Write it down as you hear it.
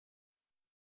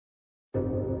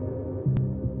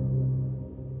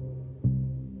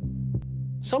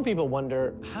Some people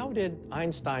wonder, how did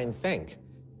Einstein think?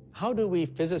 How do we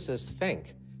physicists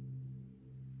think?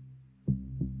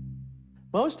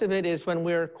 Most of it is when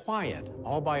we're quiet,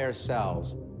 all by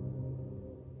ourselves.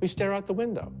 We stare out the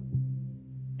window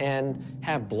and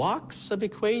have blocks of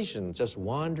equations just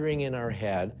wandering in our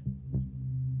head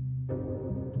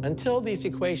until these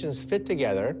equations fit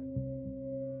together,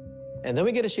 and then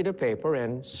we get a sheet of paper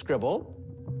and scribble.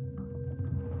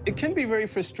 It can be very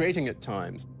frustrating at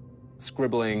times,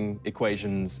 scribbling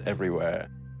equations everywhere.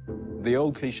 The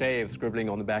old cliche of scribbling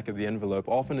on the back of the envelope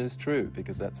often is true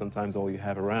because that's sometimes all you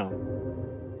have around.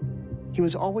 He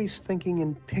was always thinking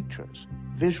in pictures,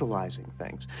 visualizing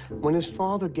things. When his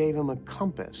father gave him a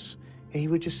compass, he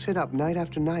would just sit up night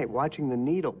after night watching the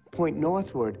needle point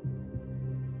northward.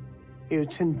 It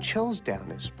would send chills down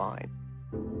his spine.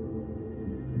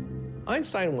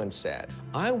 Einstein once said,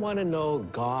 "I want to know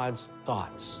God's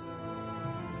thoughts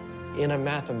in a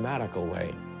mathematical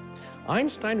way."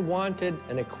 Einstein wanted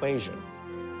an equation,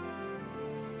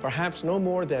 perhaps no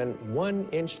more than 1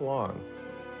 inch long,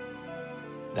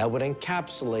 that would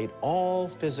encapsulate all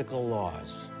physical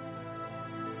laws.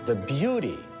 The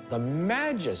beauty, the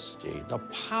majesty, the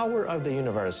power of the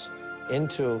universe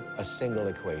into a single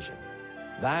equation.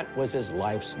 That was his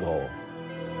life's goal.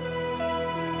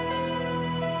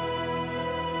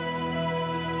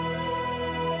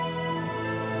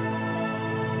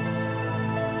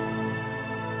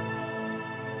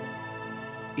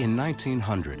 In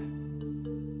 1900,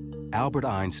 Albert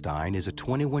Einstein is a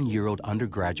 21-year-old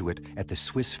undergraduate at the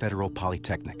Swiss Federal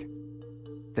Polytechnic.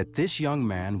 That this young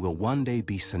man will one day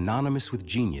be synonymous with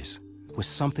genius was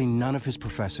something none of his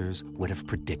professors would have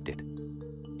predicted.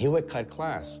 He would cut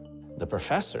class. The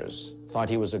professors thought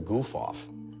he was a goof-off.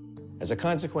 As a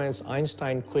consequence,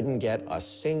 Einstein couldn't get a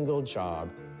single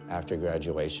job after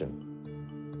graduation.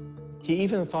 He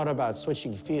even thought about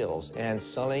switching fields and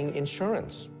selling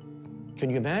insurance. Can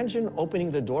you imagine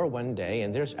opening the door one day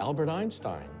and there's Albert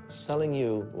Einstein selling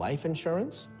you life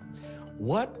insurance?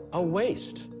 What a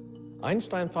waste.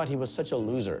 Einstein thought he was such a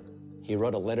loser. He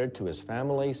wrote a letter to his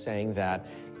family saying that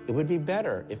it would be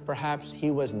better if perhaps he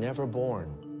was never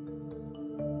born.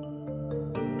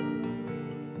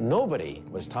 Nobody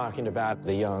was talking about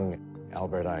the young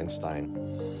Albert Einstein.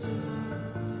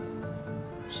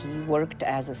 He worked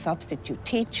as a substitute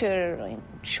teacher in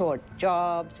short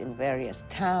jobs in various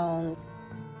towns.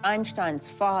 Einstein's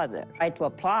father tried to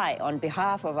apply on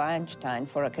behalf of Einstein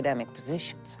for academic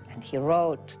positions, and he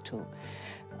wrote to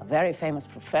a very famous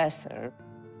professor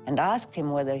and asked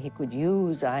him whether he could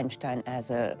use Einstein as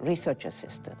a research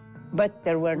assistant. But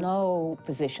there were no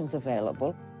positions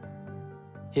available.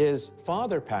 His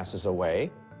father passes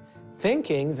away,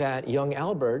 thinking that young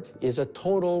Albert is a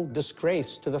total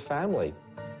disgrace to the family.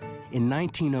 In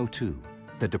 1902,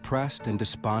 the depressed and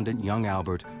despondent young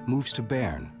Albert moves to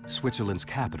Bern, Switzerland's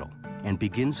capital, and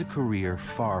begins a career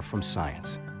far from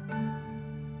science.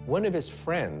 One of his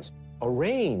friends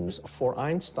arranged for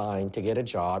Einstein to get a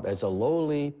job as a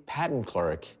lowly patent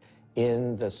clerk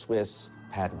in the Swiss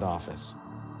patent office.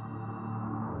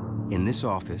 In this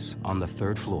office, on the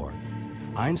 3rd floor,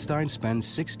 Einstein spends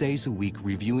 6 days a week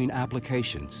reviewing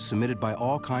applications submitted by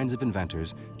all kinds of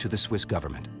inventors to the Swiss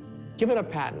government. Given a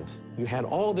patent, you had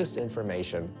all this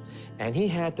information, and he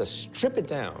had to strip it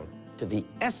down to the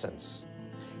essence,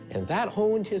 and that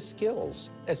honed his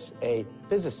skills as a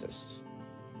physicist.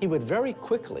 He would very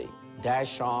quickly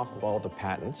dash off all the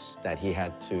patents that he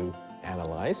had to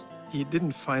analyze. He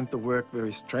didn't find the work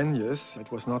very strenuous.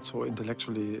 It was not so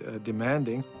intellectually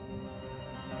demanding.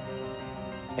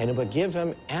 And it would give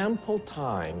him ample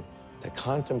time to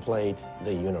contemplate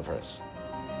the universe.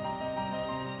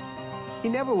 He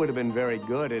never would have been very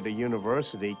good at a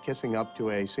university kissing up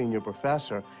to a senior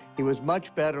professor. He was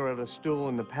much better at a stool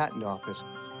in the patent office,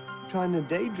 trying to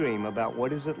daydream about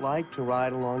what is it like to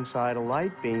ride alongside a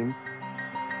light beam.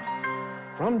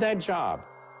 From that job,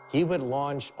 he would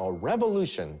launch a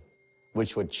revolution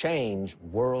which would change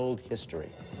world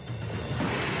history.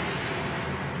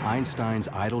 Einstein's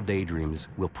idle daydreams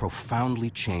will profoundly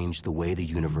change the way the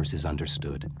universe is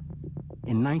understood.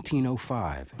 In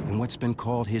 1905, in what's been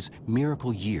called his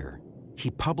miracle year, he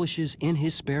publishes in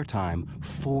his spare time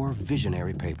 4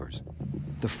 visionary papers,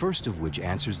 the first of which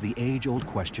answers the age-old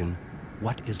question,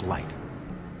 what is light?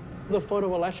 The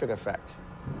photoelectric effect.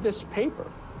 This paper,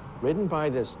 written by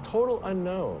this total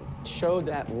unknown, showed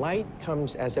that light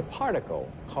comes as a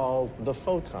particle called the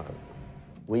photon.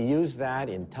 We use that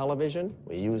in television,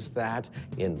 we use that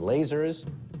in lasers.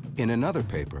 In another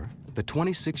paper, the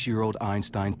 26-year-old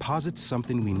Einstein posits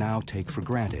something we now take for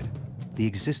granted, the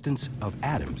existence of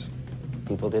atoms.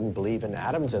 People didn't believe in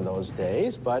atoms in those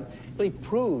days, but he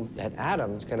proved that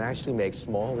atoms can actually make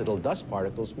small little dust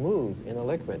particles move in a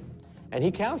liquid. And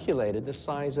he calculated the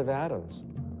size of atoms.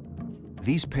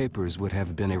 These papers would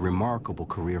have been a remarkable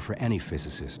career for any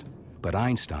physicist, but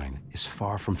Einstein is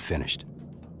far from finished.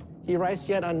 He writes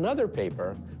yet another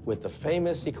paper with the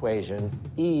famous equation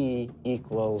E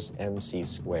equals mc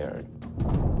squared.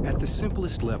 At the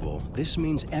simplest level, this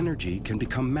means energy can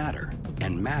become matter,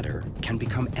 and matter can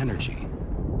become energy.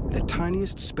 The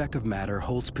tiniest speck of matter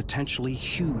holds potentially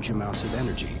huge amounts of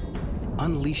energy.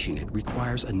 Unleashing it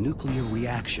requires a nuclear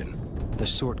reaction, the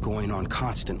sort going on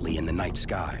constantly in the night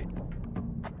sky.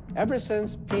 Ever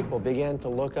since people began to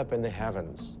look up in the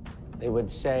heavens, they would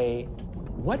say,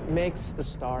 what makes the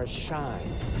stars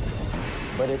shine?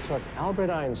 But it took Albert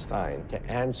Einstein to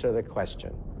answer the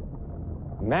question.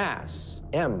 Mass,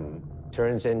 M,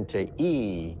 turns into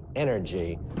E,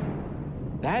 energy.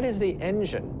 That is the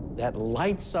engine that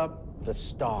lights up the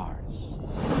stars.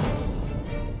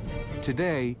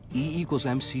 Today, E equals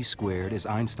mc squared is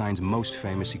Einstein's most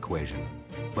famous equation.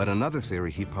 But another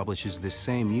theory he publishes this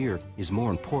same year is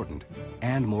more important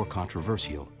and more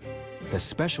controversial: the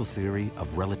special theory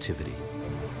of relativity.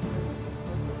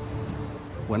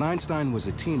 When Einstein was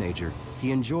a teenager,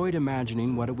 he enjoyed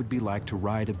imagining what it would be like to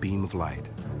ride a beam of light.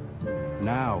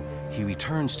 Now, he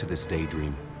returns to this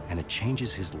daydream, and it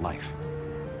changes his life.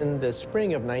 In the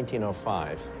spring of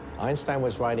 1905, Einstein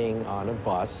was riding on a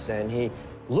bus, and he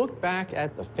looked back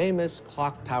at the famous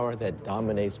clock tower that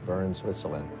dominates Bern,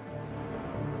 Switzerland.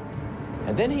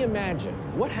 And then he imagined,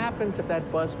 what happens if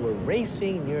that bus were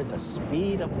racing near the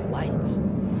speed of light?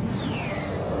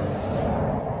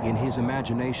 In his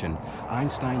imagination,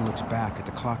 Einstein looks back at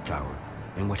the clock tower,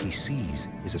 and what he sees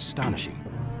is astonishing.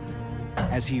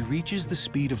 As he reaches the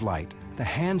speed of light, the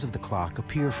hands of the clock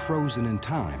appear frozen in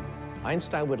time.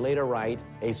 Einstein would later write,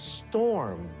 a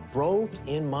storm broke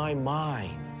in my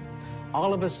mind.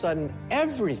 All of a sudden,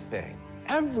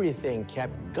 everything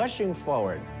kept gushing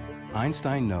forward.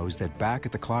 Einstein knows that back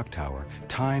at the clock tower,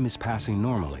 time is passing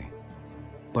normally.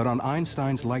 But on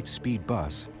Einstein's light-speed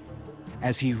bus,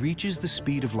 as he reaches the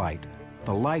speed of light,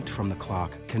 the light from the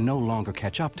clock can no longer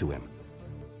catch up to him.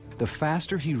 The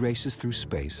faster he races through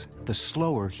space, the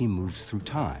slower he moves through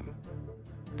time.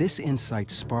 This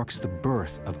insight sparks the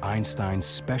birth of Einstein's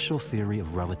special theory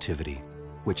of relativity,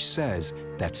 which says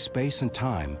that space and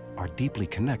time are deeply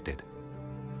connected.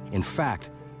 In fact,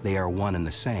 they are one and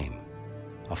the same,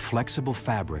 a flexible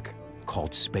fabric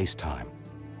called space-time.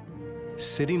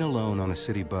 Sitting alone on a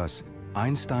city bus,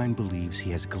 Einstein believes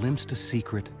he has glimpsed a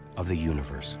secret of the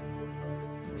universe.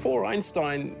 For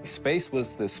Einstein, space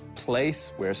was this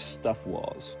place where stuff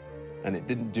was, and it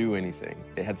didn't do anything.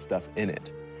 It had stuff in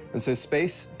it. And so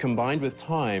space combined with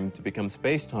time to become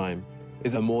space-time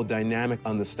is a more dynamic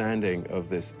understanding of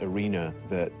this arena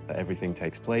that everything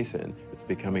takes place in. It's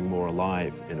becoming more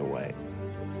alive in a way.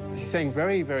 He's saying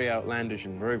very, very outlandish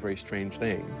and very, very strange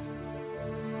things.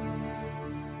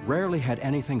 Rarely had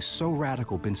anything so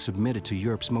radical been submitted to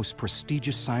Europe's most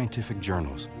prestigious scientific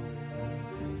journals.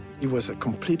 He was a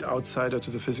complete outsider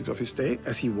to the physics of his day,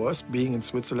 as he was, being in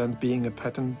Switzerland, being a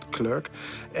patent clerk.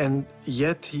 And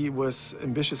yet he was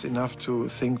ambitious enough to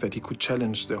think that he could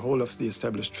challenge the whole of the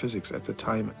established physics at the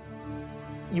time.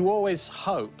 You always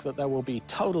hope that there will be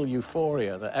total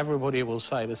euphoria, that everybody will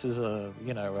say this is a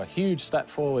huge step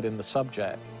forward in the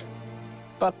subject.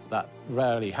 But that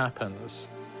rarely happens.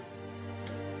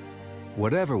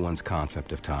 Whatever one's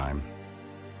concept of time,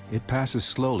 it passes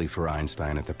slowly for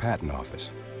Einstein at the patent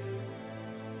office.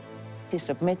 He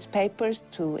submits papers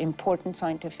to important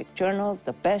scientific journals,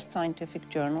 the best scientific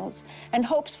journals, and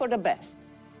hopes for the best.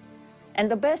 And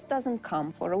the best doesn't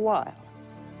come for a while.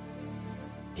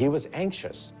 He was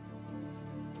anxious.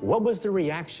 What was the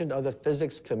reaction of the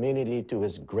physics community to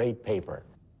his great paper?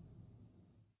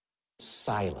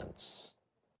 Silence.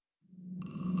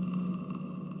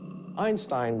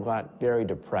 Einstein got very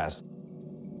depressed.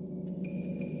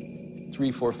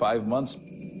 3, 4, 5 months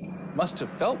must have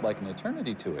felt like an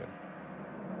eternity to him.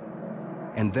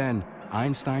 And then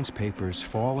Einstein's papers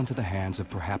fall into the hands of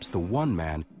perhaps the one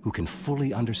man who can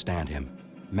fully understand him,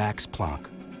 Max Planck.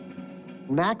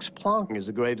 Max Planck is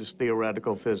the greatest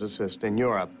theoretical physicist in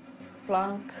Europe.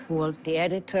 Planck was the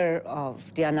editor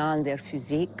of the Annalen der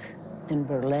Physik in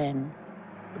Berlin.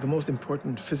 The most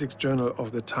important physics journal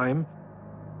of the time.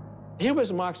 Here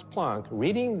was Max Planck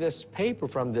reading this paper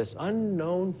from this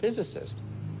unknown physicist.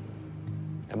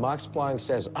 And Max Planck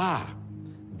says,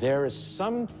 there is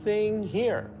something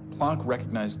here. Planck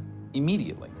recognized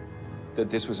immediately that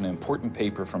this was an important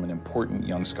paper from an important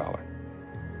young scholar.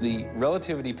 The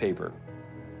relativity paper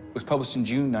was published in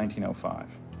June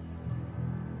 1905.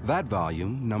 That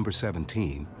volume, number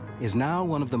 17, is now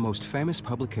one of the most famous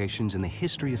publications in the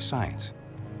history of science.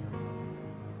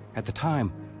 At the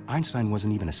time, Einstein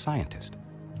wasn't even a scientist.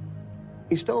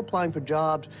 He's still applying for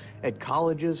jobs at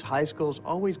colleges, high schools,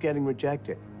 always getting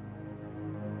rejected.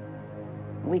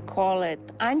 We call it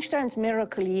Einstein's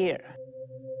miracle year.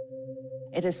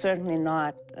 It is certainly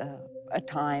not a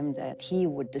time that he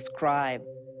would describe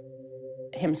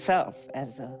himself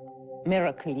as a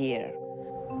miracle year.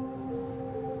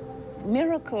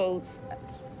 Miracles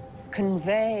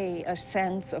convey a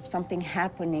sense of something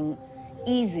happening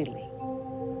easily.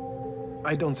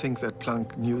 I don't think that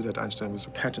Planck knew that Einstein was a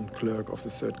patent clerk of the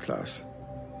third class.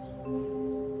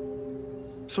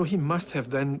 So he must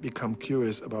have then become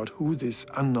curious about who this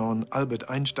unknown Albert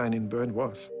Einstein in Bern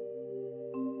was.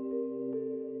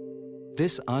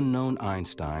 This unknown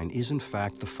Einstein is in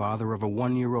fact the father of a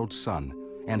 1-year-old son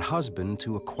and husband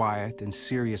to a quiet and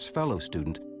serious fellow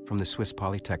student from the Swiss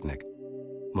Polytechnic,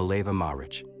 Mileva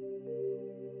Maric.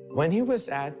 When he was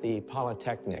at the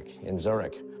Polytechnic in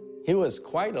Zurich, he was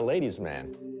quite a ladies'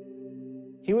 man.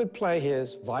 He would play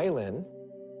his violin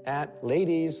at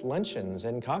ladies' luncheons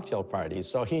and cocktail parties,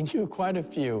 so he knew quite a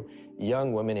few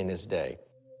young women in his day.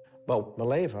 But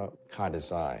Mileva caught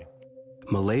his eye.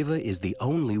 Mileva is the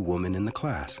only woman in the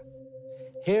class.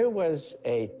 Here was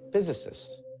a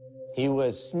physicist. He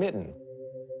was smitten.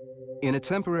 In a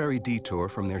temporary detour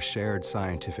from their shared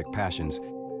scientific passions,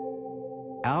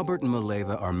 Albert and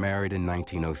Mileva are married in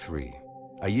 1903.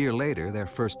 A year later, their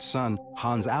first son,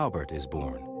 Hans Albert, is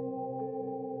born.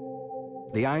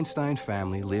 The Einstein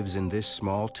family lives in this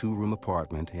small 2-room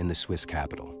apartment in the Swiss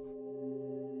capital.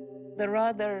 The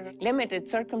rather limited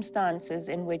circumstances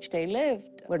in which they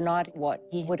lived were not what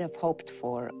he would have hoped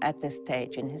for at this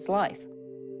stage in his life.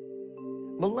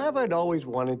 Mileva had always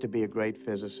wanted to be a great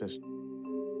physicist,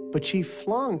 but she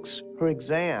flunks her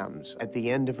exams at the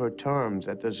end of her terms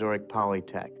at the Zurich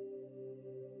Polytech.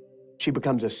 She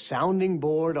becomes a sounding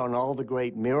board on all the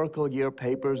great miracle year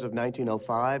papers of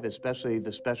 1905, especially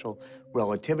the special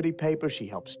relativity paper. She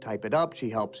helps type it up, she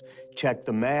helps check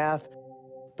the math,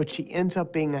 but she ends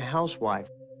up being a housewife.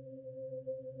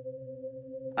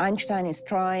 Einstein is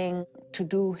trying to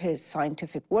do his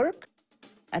scientific work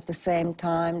at the same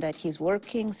time that he's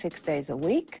working 6 days a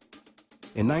week.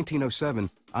 In 1907,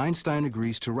 Einstein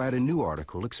agrees to write a new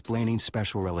article explaining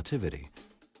special relativity.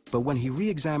 But when he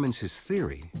re-examines his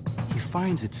theory, he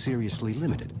finds it seriously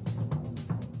limited.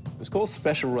 It was called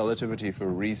special relativity for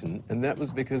a reason, and that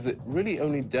was because it really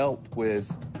only dealt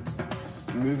with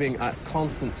moving at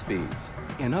constant speeds.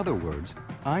 In other words,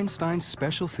 Einstein's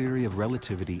special theory of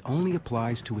relativity only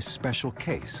applies to a special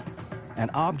case, an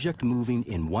object moving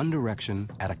in one direction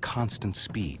at a constant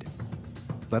speed.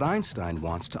 But Einstein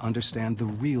wants to understand the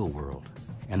real world,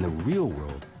 and the real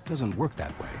world doesn't work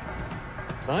that way.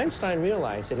 Einstein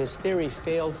realized that his theory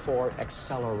failed for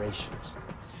accelerations.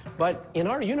 But in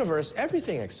our universe,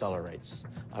 everything accelerates.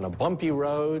 On a bumpy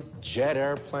road, jet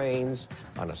airplanes,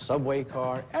 on a subway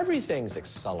car, everything's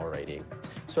accelerating.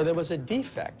 So there was a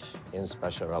defect in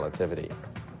special relativity.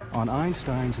 On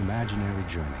Einstein's imaginary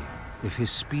journey, if his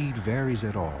speed varies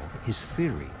at all, his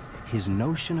theory, his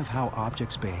notion of how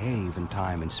objects behave in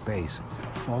time and space,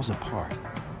 falls apart.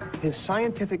 His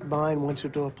scientific mind wants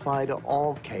it to apply to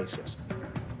all cases.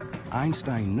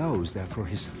 Einstein knows that for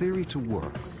his theory to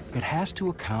work, it has to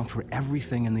account for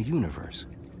everything in the universe.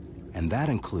 And that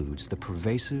includes the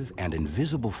pervasive and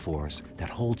invisible force that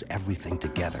holds everything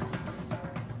together.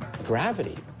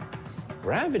 Gravity.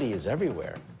 Gravity is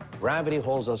everywhere. Gravity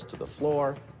holds us to the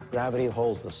floor. Gravity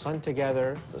holds the sun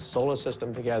together, the solar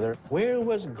system together. Where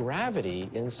was gravity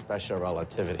in special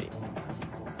relativity?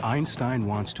 Einstein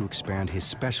wants to expand his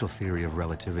special theory of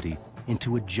relativity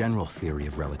into a general theory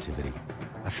of relativity,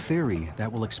 a theory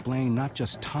that will explain not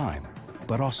just time,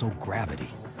 but also gravity.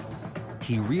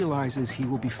 He realizes he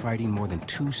will be fighting more than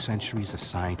 2 centuries of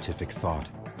scientific thought,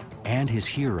 and his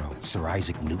hero, Sir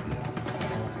Isaac Newton.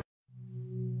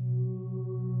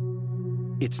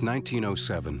 It's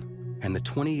 1907, and the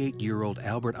 28-year-old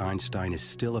Albert Einstein is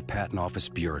still a patent office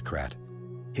bureaucrat.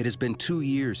 It has been 2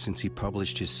 years since he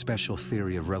published his special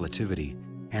theory of relativity,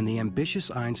 and the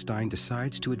ambitious Einstein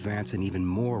decides to advance an even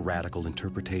more radical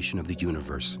interpretation of the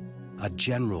universe, a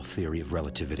general theory of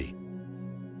relativity.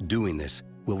 Doing this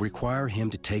will require him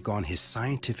to take on his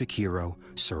scientific hero,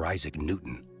 Sir Isaac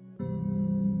Newton.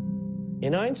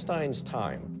 In Einstein's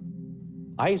time,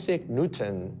 Isaac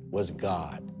Newton was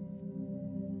God.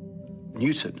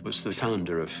 Newton was the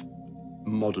founder of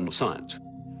modern science.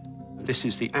 This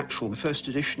is the actual first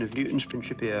edition of Newton's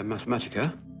Principia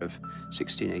Mathematica of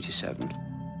 1687.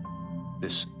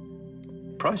 This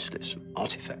priceless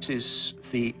artifacts is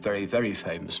the very, very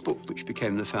famous book which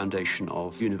became the foundation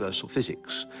of universal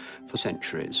physics for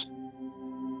centuries,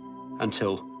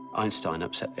 until Einstein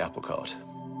upset the apple cart.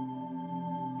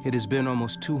 It has been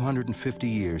almost 250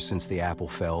 years since the apple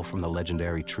fell from the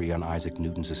legendary tree on Isaac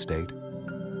Newton's estate,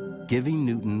 giving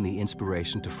Newton the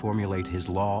inspiration to formulate his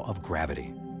law of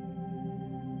gravity.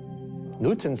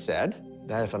 Newton said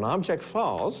that if an object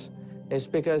falls, it's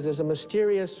because there's a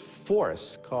mysterious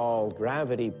force called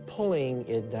gravity pulling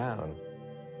it down.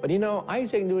 But you know,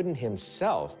 Isaac Newton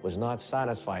himself was not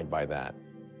satisfied by that.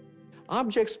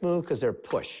 Objects move because they're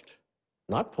pushed,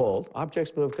 not pulled.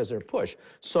 Objects move because they're pushed.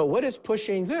 So what is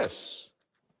pushing this?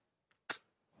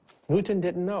 Newton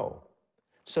didn't know.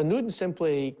 So Newton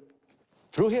simply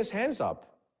threw his hands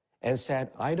up and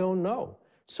said, I don't know.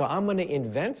 So I'm going to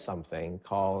invent something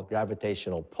called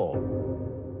gravitational pull.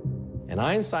 And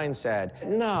Einstein said,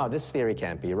 no, this theory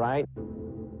can't be right.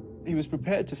 He was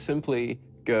prepared to simply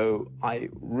go, I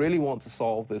really want to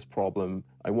solve this problem.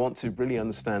 I want to really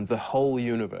understand the whole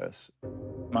universe.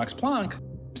 Max Planck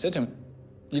said to him,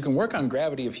 you can work on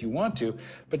gravity if you want to,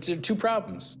 but there are two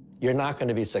problems. You're not going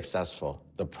to be successful.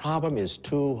 The problem is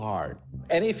too hard.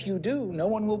 And if you do, no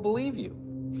one will believe you.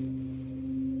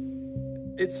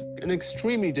 It's an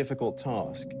extremely difficult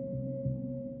task.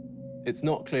 It's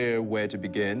not clear where to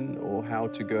begin or how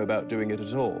to go about doing it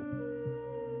at all.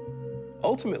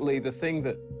 Ultimately, the thing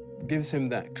that gives him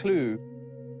that clue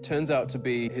turns out to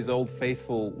be his old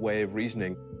faithful way of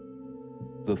reasoning,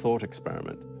 the thought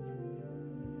experiment.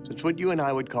 So it's what you and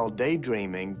I would call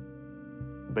daydreaming,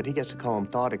 but he gets to call them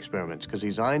thought experiments because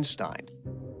he's Einstein.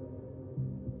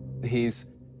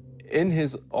 He's in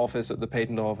his office at the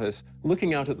patent office,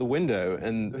 looking out at the window,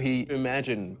 and he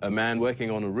imagined a man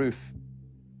working on a roof.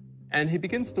 And he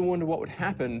begins to wonder what would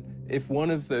happen if one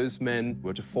of those men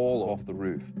were to fall off the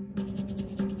roof.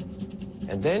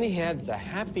 And then he had the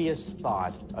happiest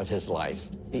thought of his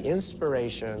life, the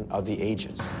inspiration of the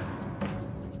ages.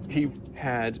 He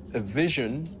had a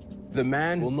vision. The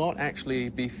man will not actually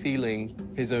be feeling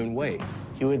his own weight.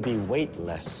 He would be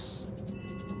weightless.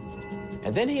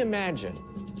 And then he imagined,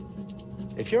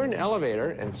 if you're in an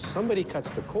elevator and somebody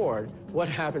cuts the cord, what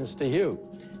happens to you?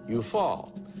 You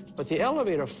fall. But the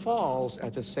elevator falls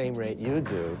at the same rate you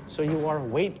do, so you are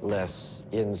weightless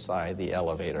inside the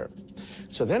elevator.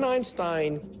 So then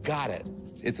Einstein got it.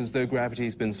 It's as though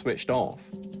gravity's been switched off.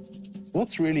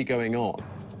 What's really going on?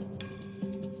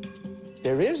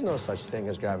 There is no such thing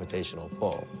as gravitational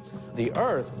pull. The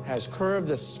Earth has curved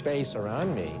the space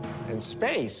around me, and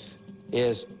space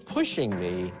is pushing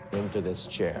me into this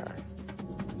chair.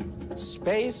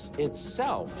 Space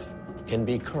itself can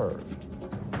be curved.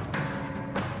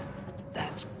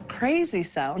 That's crazy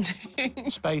sounding.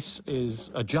 Space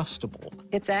is adjustable.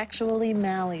 It's actually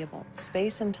malleable.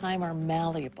 Space and time are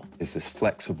malleable. It's this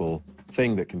flexible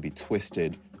thing that can be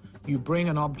twisted. You bring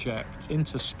an object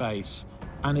into space,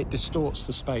 and it distorts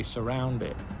the space around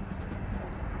it.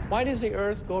 Why does the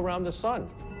Earth go around the sun?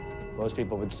 Most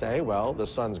people would say, well, the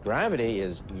sun's gravity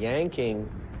is yanking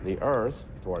the Earth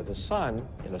toward the sun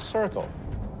in a circle.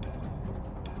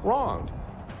 Wrong.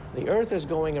 The Earth is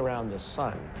going around the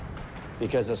sun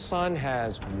because the sun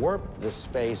has warped the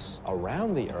space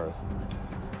around the Earth,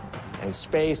 and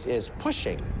space is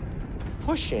pushing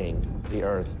the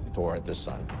Earth toward the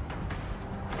sun.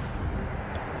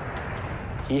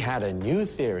 He had a new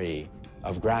theory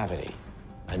of gravity,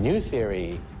 a new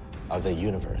theory of the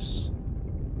universe.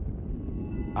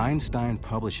 Einstein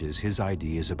publishes his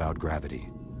ideas about gravity.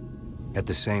 At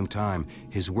the same time,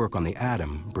 his work on the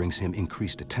atom brings him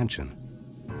increased attention.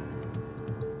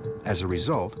 As a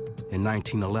result, in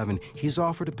 1911, he's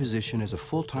offered a position as a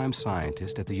full-time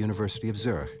scientist at the University of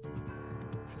Zurich.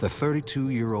 The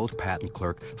 32-year-old patent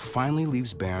clerk finally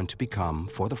leaves Bern to become,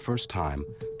 for the first time,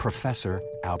 Professor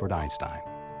Albert Einstein.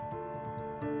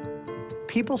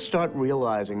 People start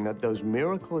realizing that those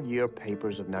miracle year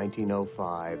papers of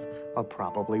 1905 are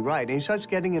probably right. And he starts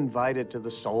getting invited to the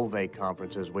Solvay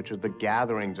conferences, which are the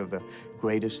gatherings of the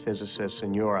greatest physicists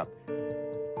in Europe.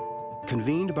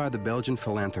 Convened by the Belgian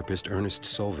philanthropist Ernest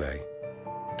Solvay,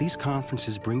 these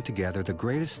conferences bring together the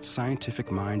greatest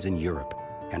scientific minds in Europe,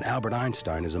 and Albert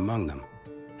Einstein is among them.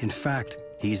 In fact,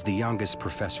 he's the youngest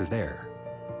professor there.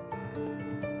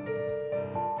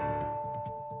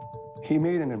 He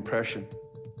made an impression.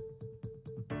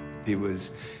 He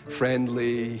was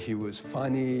friendly, he was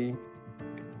funny,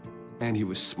 and he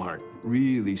was smart,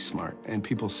 really smart, and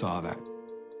people saw that.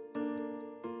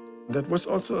 That was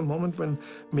also a moment when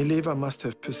Mileva must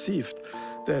have perceived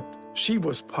that she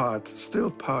was still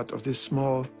part of this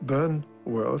small Bern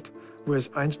world, whereas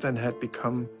Einstein had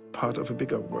become part of a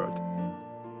bigger world.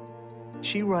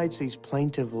 She writes these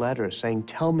plaintive letters saying,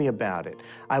 tell me about it.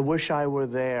 I wish I were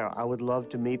there. I would love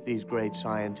to meet these great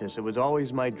scientists. It was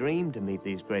always my dream to meet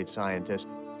these great scientists.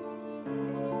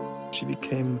 She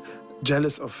became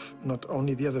jealous of not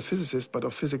only the other physicists, but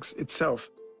of physics itself.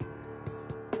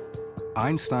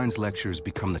 Einstein's lectures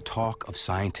become the talk of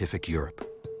scientific Europe,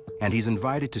 and he's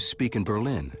invited to speak in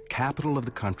Berlin, capital of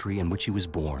the country in which he was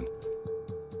born.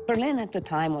 Berlin at the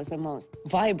time was the most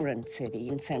vibrant city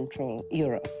in Central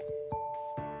Europe.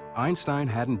 Einstein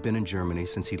hadn't been in Germany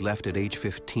since he left at age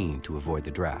 15 to avoid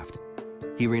the draft.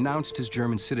 He renounced his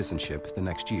German citizenship the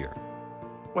next year.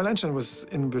 While Einstein was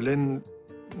in Berlin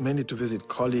mainly to visit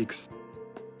colleagues,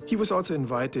 he was also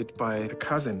invited by a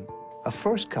cousin. A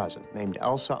first cousin named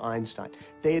Elsa Einstein.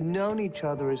 They had known each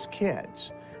other as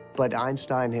kids, but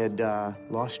Einstein had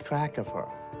lost track of her.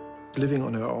 Living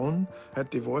on her own, had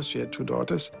divorced, she had 2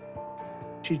 daughters.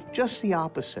 She's just the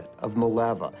opposite of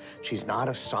Mileva. She's not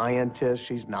a scientist,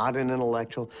 she's not an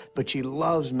intellectual, but she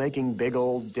loves making big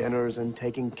old dinners and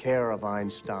taking care of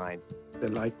Einstein. They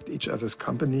liked each other's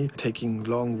company, taking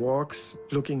long walks,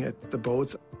 looking at the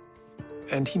boats,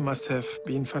 and he must have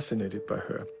been fascinated by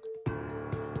her.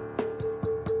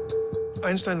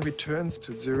 Einstein returns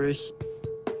to Zurich.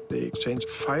 They exchange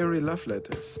fiery love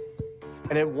letters.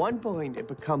 And at one point, it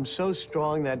becomes so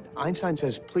strong that Einstein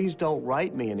says, please don't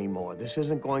write me anymore. This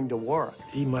isn't going to work.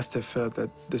 He must have felt that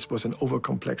this was an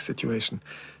overcomplex situation,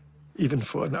 even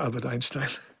for an Albert Einstein.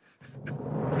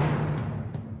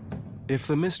 If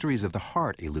the mysteries of the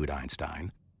heart elude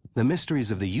Einstein, the mysteries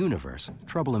of the universe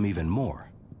trouble him even more.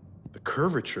 The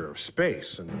curvature of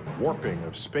space and warping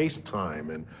of space-time,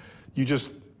 and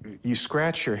you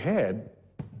scratch your head.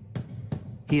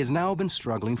 He has now been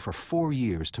struggling for 4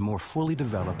 years to more fully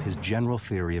develop his general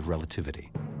theory of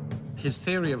relativity. His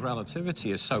theory of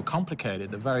relativity is so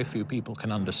complicated that very few people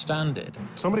can understand it.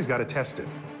 Somebody's got to test it.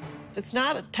 It's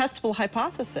not a testable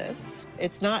hypothesis.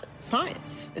 It's not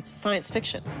science. It's science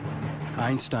fiction.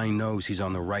 Einstein knows he's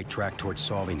on the right track towards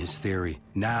solving his theory.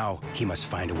 Now he must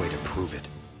find a way to prove it.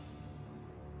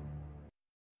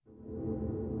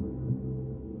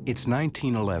 It's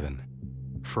 1911.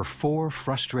 For 4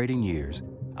 frustrating years,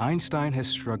 Einstein has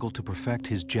struggled to perfect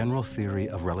his general theory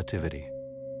of relativity.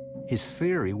 His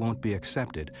theory won't be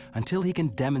accepted until he can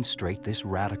demonstrate this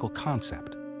radical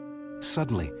concept.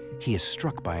 Suddenly, he is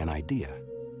struck by an idea.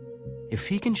 If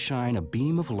he can shine a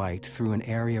beam of light through an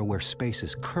area where space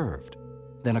is curved,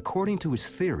 then according to his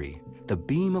theory, the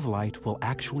beam of light will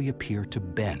actually appear to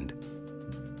bend.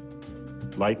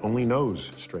 Light only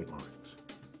knows straight lines.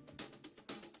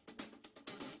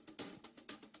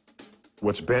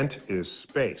 What's bent is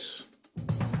space.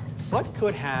 What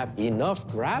could have enough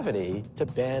gravity to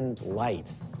bend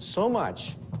light so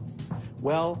much?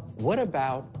 Well, what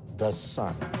about the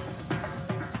sun?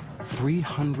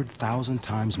 300,000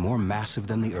 times more massive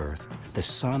than the Earth, the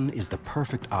sun is the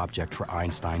perfect object for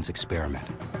Einstein's experiment.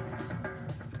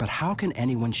 But how can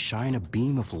anyone shine a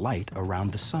beam of light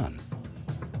around the sun?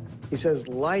 He says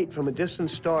light from a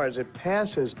distant star, as it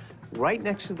passes right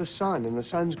next to the sun, and the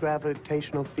sun's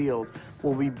gravitational field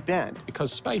will be bent.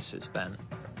 Because space is bent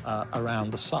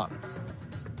around the sun.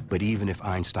 But even if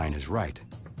Einstein is right,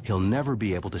 he'll never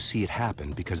be able to see it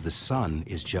happen because the sun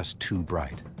is just too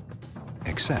bright.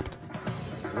 Except,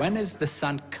 when is the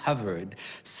sun covered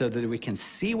so that we can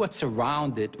see what's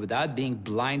around it without being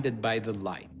blinded by the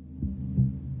light?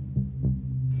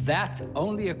 That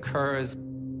only occurs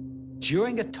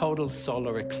during a total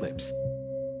solar eclipse.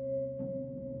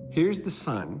 Here's the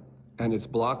sun, and it's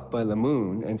blocked by the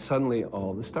moon, and suddenly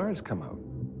all the stars come out.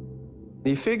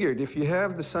 He figured if you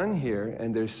have the sun here,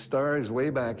 and there's stars way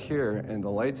back here, and the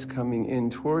light's coming in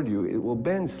toward you, it will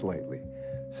bend slightly.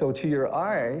 So to your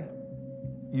eye,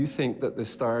 you think that the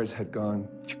stars had gone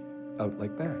out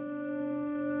like that.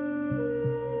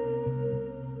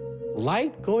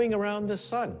 Light going around the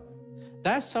sun.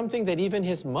 That's something that even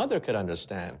his mother could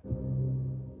understand.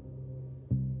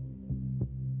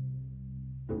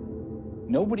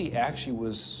 Nobody actually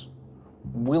was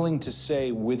willing to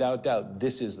say without doubt,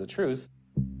 this is the truth,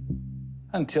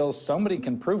 until somebody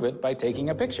can prove it by taking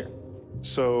a picture.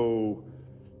 So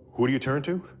who do you turn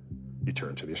to? You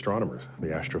turn to the astronomers, the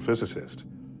astrophysicists.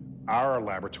 Our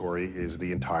laboratory is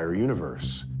the entire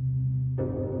universe.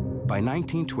 By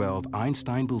 1912,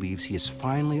 Einstein believes he is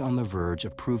finally on the verge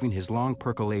of proving his long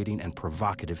percolating and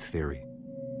provocative theory.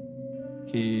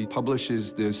 He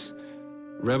publishes this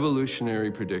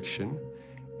revolutionary prediction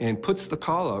and puts the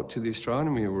call out to the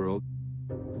astronomy world.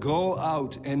 Go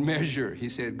out and measure. He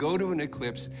said, go to an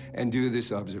eclipse and do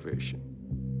this observation.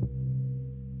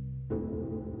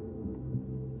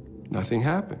 Nothing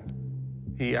happened.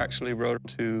 He actually wrote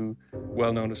to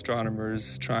well-known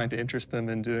astronomers trying to interest them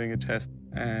in doing a test,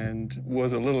 and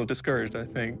was a little discouraged, I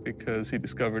think, because he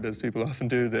discovered, as people often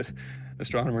do, that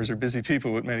astronomers are busy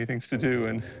people with many things to do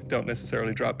and don't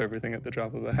necessarily drop everything at the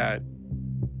drop of a hat,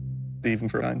 even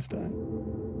for Einstein.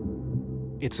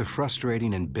 It's a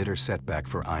frustrating and bitter setback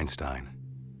for Einstein.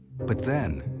 But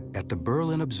then, at the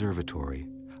Berlin Observatory,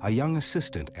 a young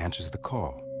assistant answers the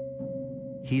call.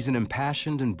 He's an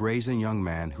impassioned and brazen young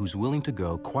man who's willing to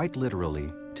go, quite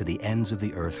literally, to the ends of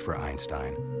the earth for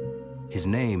Einstein. His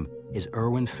name is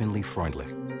Erwin Finley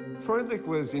Freundlich. Freundlich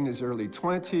was in his early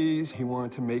 20s. He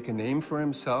wanted to make a name for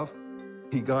himself.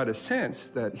 He got a sense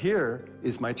that here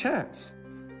is my chance.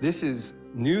 This is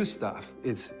new stuff,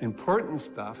 it's important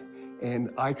stuff, and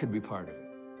I could be part of it.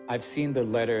 I've seen the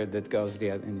letter that goes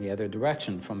in the other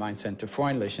direction from Einstein to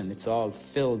Freundlich, and it's all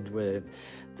filled with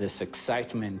this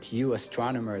excitement. You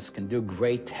astronomers can do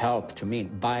great help to me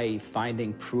by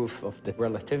finding proof of the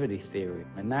relativity theory.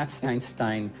 And that's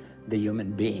Einstein, the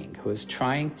human being, who is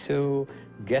trying to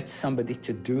get somebody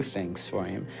to do things for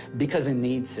him because he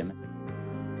needs him.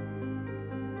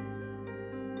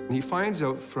 He finds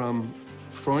out from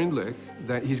Freundlich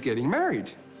that he's getting married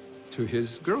to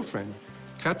his girlfriend,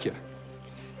 Katja.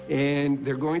 And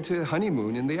they're going to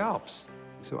honeymoon in the Alps.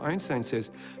 So Einstein says,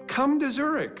 come to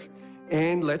Zurich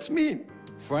and let's meet.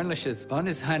 Freundlich is on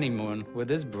his honeymoon with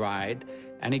his bride,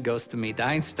 and he goes to meet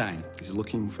Einstein. He's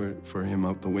looking for him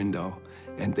out the window,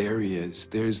 and there he is.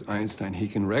 There's Einstein. He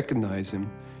can recognize him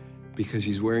because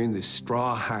he's wearing this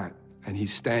straw hat, and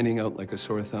he's standing out like a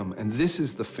sore thumb. And this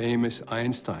is the famous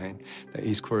Einstein that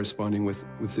he's corresponding with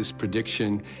this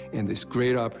prediction and this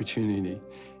great opportunity.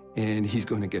 And he's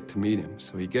going to get to meet him.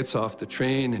 So he gets off the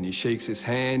train and he shakes his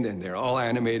hand and they're all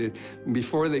animated. And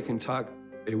before they can talk,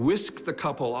 they whisk the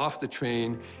couple off the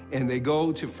train and they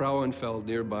go to Frauenfeld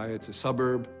nearby. It's a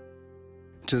suburb.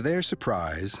 To their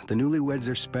surprise, the newlyweds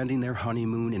are spending their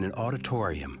honeymoon in an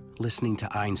auditorium, listening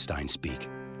to Einstein speak.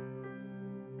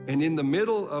 And in the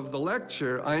middle of the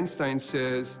lecture, Einstein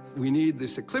says, we need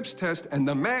this eclipse test, and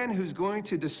the man who's going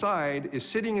to decide is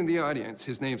sitting in the audience.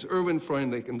 His name's Erwin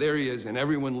Freundlich, and there he is, and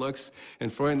everyone looks,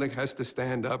 and Freundlich has to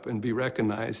stand up and be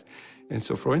recognized. And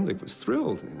so Freundlich was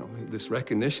thrilled, you know, this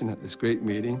recognition at this great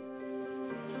meeting.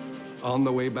 On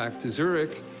the way back to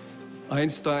Zurich,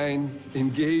 Einstein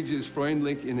engages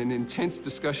Freundlich in an intense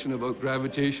discussion about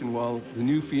gravitation while the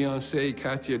new fiancée,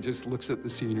 Katja, just looks at the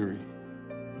scenery.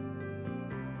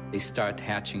 They start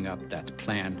hatching up that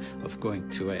plan of going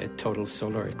to a total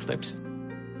solar eclipse.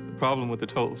 The problem with the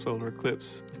total solar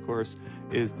eclipse, of course,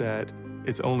 is that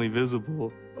it's only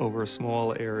visible over a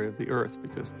small area of the Earth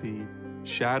because the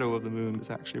shadow of the moon is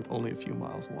actually only a few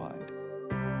miles wide.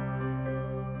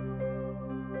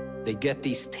 They get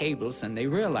these tables and they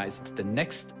realize that the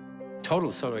next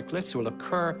total solar eclipse will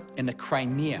occur in the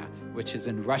Crimea, which is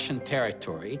in Russian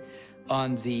territory,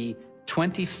 on the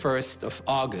 21st of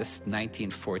August,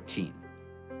 1914.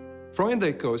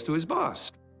 Freundlich goes to his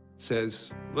boss,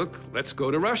 says, look, let's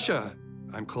go to Russia.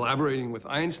 I'm collaborating with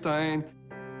Einstein.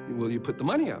 Will you put the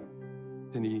money up?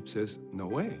 And he says, no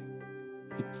way.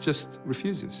 He just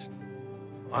refuses.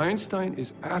 Einstein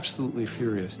is absolutely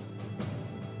furious.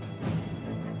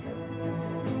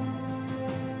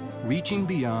 Reaching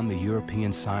beyond the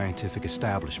European scientific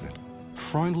establishment,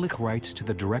 Freundlich writes to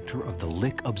the director of the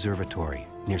Lick Observatory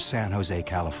near San Jose,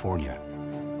 California,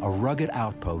 a rugged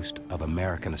outpost of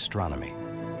American astronomy.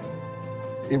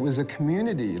 It was a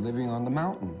community living on the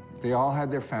mountain. They all had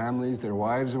their families, their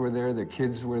wives were there, their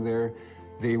kids were there.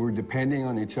 They were depending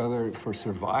on each other for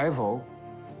survival.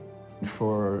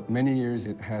 For many years,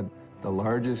 it had the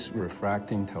largest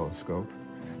refracting telescope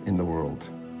in the world.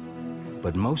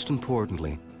 But most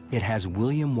importantly, it has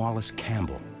William Wallace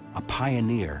Campbell, a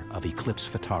pioneer of eclipse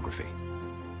photography.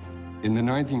 In the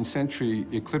 19th century,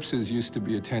 eclipses used to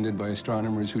be attended by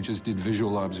astronomers who just did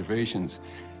visual observations.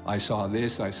 I saw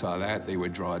this, I saw that. They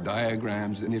would draw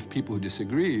diagrams, and if people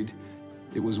disagreed,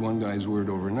 it was one guy's word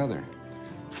over another.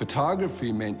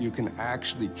 Photography meant you can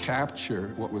actually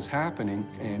capture what was happening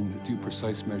and do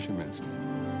precise measurements.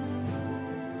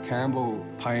 Campbell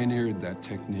pioneered that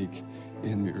technique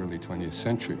in the early 20th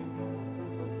century.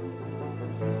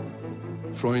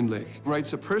 Freundlich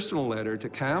writes a personal letter to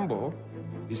Campbell.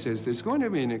 He says, there's going to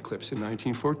be an eclipse in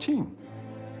 1914.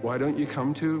 Why don't you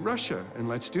come to Russia and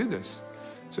let's do this?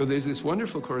 So there's this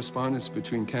wonderful correspondence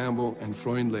between Campbell and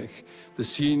Freundlich, the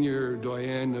senior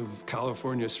doyen of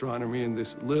California astronomy and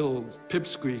this little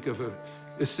pipsqueak of an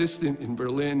assistant in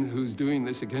Berlin who's doing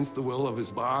this against the will of his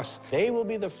boss. They will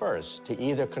be the first to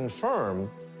either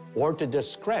confirm or to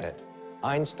discredit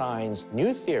Einstein's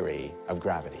new theory of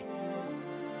gravity.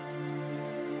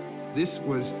 This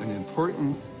was an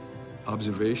important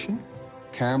observation.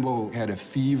 Campbell had a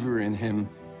fever in him.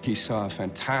 He saw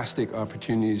fantastic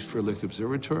opportunities for Lick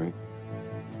Observatory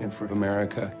and for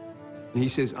America. And he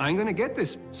says, I'm going to get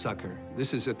this sucker.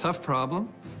 This is a tough problem,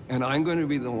 and I'm going to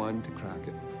be the one to crack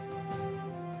it.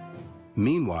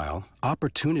 Meanwhile,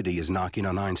 opportunity is knocking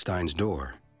on Einstein's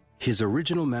door. His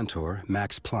original mentor,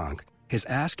 Max Planck, is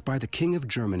asked by the King of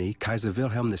Germany, Kaiser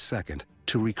Wilhelm II,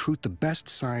 to recruit the best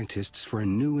scientists for a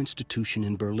new institution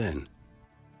in Berlin.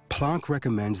 Planck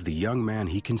recommends the young man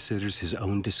he considers his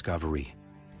own discovery,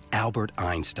 Albert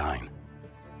Einstein.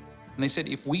 And they said,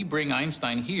 if we bring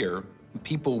Einstein here,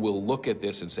 people will look at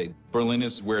this and say, Berlin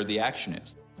is where the action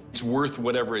is. It's worth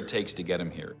whatever it takes to get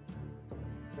him here.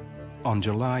 On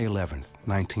July 11th,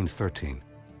 1913,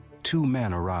 two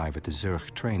men arrive at the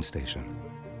Zurich train station,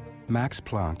 Max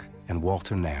Planck and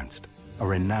Walter Nernst, a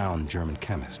renowned German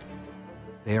chemist.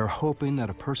 They are hoping that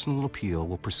a personal appeal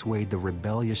will persuade the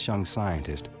rebellious young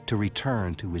scientist to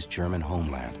return to his German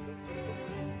homeland.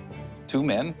 Two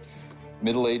men,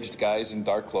 middle-aged guys in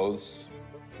dark clothes,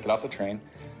 get off the train,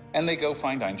 and they go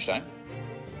find Einstein.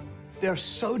 They're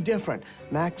so different.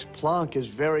 Max Planck is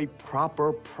very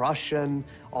proper Prussian,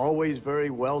 always very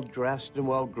well-dressed and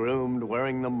well-groomed,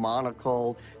 wearing the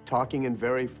monocle, talking in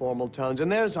very formal tones.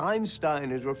 And there's Einstein,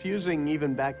 who's refusing,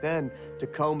 even back then, to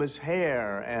comb his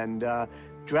hair and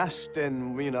dressed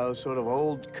in, you know, sort of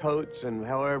old coats and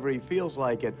however he feels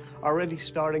like it, already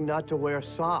starting not to wear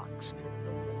socks.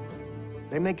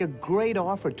 They make a great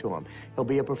offer to him. He'll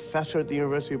be a professor at the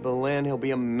University of Berlin. He'll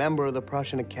be a member of the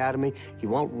Prussian Academy. He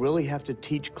won't really have to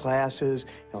teach classes.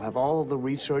 He'll have all of the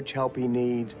research help he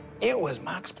needs. It was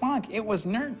Max Planck. It was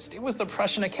Nernst. It was the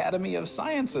Prussian Academy of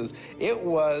Sciences. It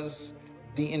was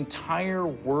the entire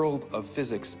world of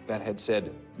physics that had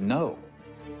said no,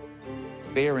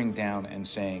 bearing down and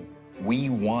saying, we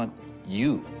want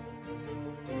you.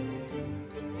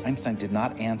 Einstein did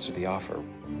not answer the offer.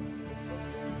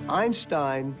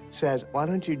 Einstein says, why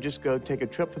don't you just go take a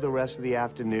trip for the rest of the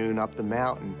afternoon up the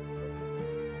mountain?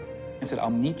 And said, I'll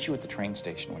meet you at the train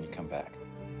station when you come back.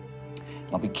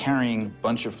 I'll be carrying a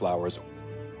bunch of flowers.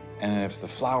 And if the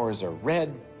flowers are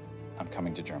red, I'm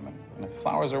coming to Germany. And if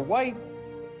flowers are white,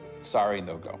 sorry,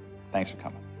 no go. Thanks for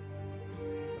coming.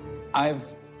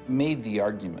 I've made the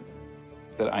argument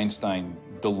that Einstein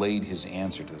delayed his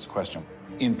answer to this question,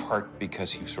 in part because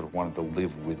he sort of wanted to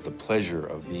live with the pleasure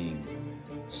of being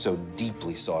so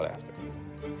deeply sought after.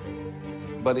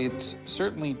 But it's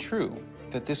certainly true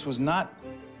that this was not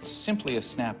simply a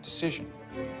snap decision.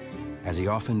 As he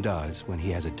often does when he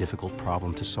has a difficult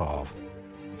problem to solve,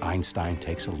 Einstein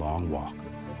takes a long walk.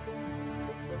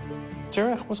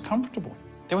 Zurich was comfortable.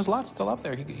 There was lots still up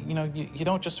there. You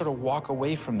don't just sort of walk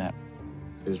away from that.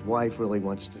 His wife really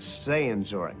wants to stay in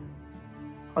Zurich.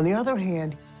 On the other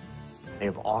hand,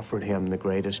 they've offered him the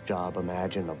greatest job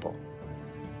imaginable.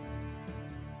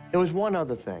 There was one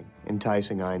other thing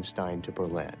enticing Einstein to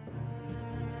Berlin.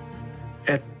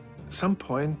 At some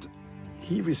point,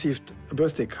 he received a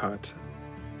birthday card.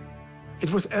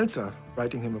 It was Elsa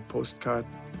writing him a postcard.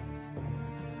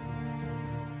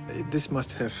 This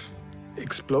must have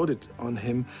exploded on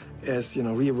him as,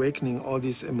 reawakening all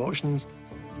these emotions.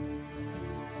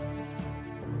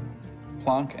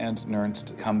 Planck and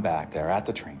Nernst come back. They're at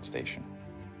the train station.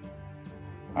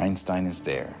 Einstein is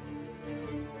there.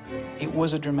 It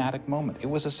was a dramatic moment. It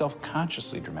was a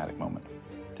self-consciously dramatic moment.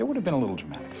 There would have been a little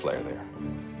dramatic flair there.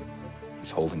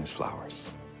 He's holding his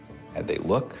flowers, and they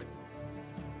look,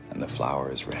 and the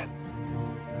flower is red.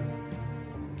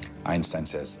 Einstein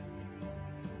says,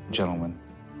 gentlemen,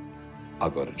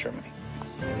 I'll go to Germany.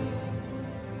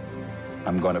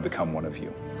 I'm going to become one of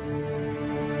you.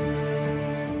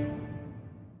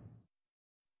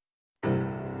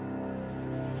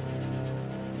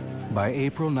 By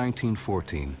April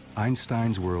 1914,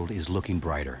 Einstein's world is looking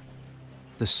brighter.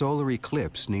 The solar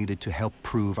eclipse needed to help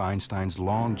prove Einstein's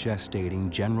long-gestating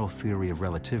general theory of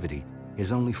relativity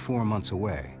is only 4 months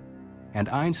away, and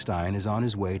Einstein is on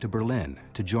his way to Berlin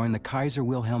to join the Kaiser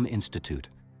Wilhelm Institute,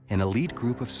 an elite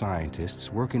group of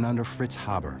scientists working under Fritz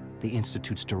Haber, the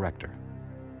institute's director.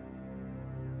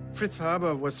 Fritz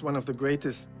Haber was one of the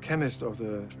greatest chemists of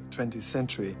the 20th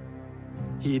century.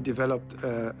 He developed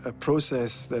a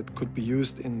process that could be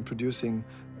used in producing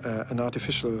an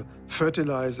artificial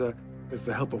fertilizer with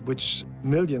the help of which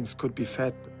millions could be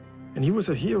fed. And he was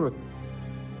a hero.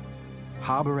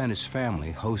 Haber and his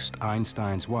family host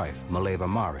Einstein's wife, Mileva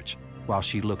Maric, while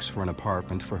she looks for an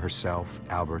apartment for herself,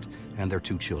 Albert, and their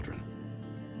 2 children.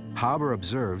 Haber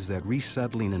observes that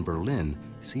resettling in Berlin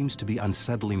seems to be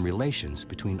unsettling relations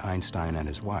between Einstein and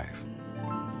his wife.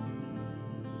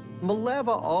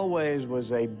 Mileva always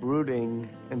was a brooding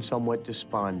and somewhat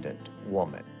despondent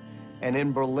woman. And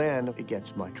in Berlin, it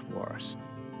gets much worse.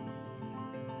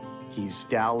 He's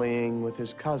dallying with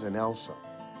his cousin, Elsa.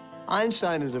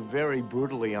 Einstein is a very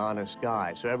brutally honest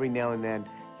guy, so every now and then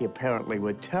he apparently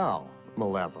would tell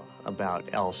Mileva about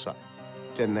Elsa.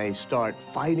 Then they start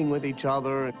fighting with each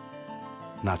other.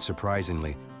 Not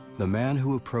surprisingly, the man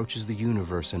who approaches the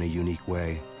universe in a unique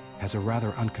way has a rather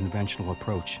unconventional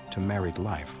approach to married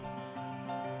life.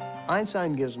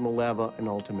 Einstein gives Mileva an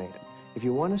ultimatum. If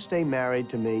you want to stay married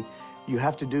to me, you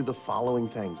have to do the following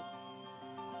things.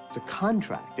 It's a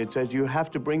contract. It says you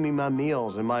have to bring me my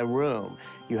meals in my room.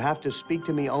 You have to speak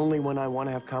to me only when I want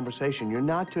to have conversation. You're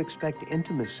not to expect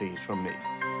intimacies from me.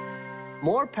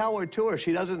 More power to her.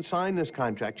 She doesn't sign this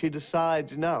contract. She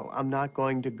decides, no, I'm not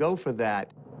going to go for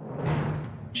that.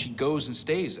 She goes and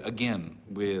stays again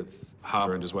with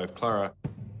Haber and his wife Clara.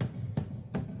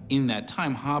 In that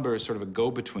time, Haber is sort of a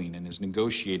go-between and is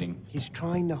negotiating. He's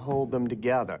trying to hold them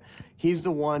together. He's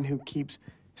the one who keeps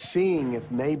seeing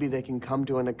if maybe they can come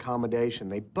to an accommodation.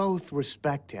 They both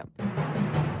respect him.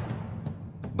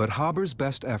 But Haber's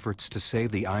best efforts to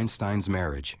save the Einsteins'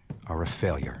 marriage are a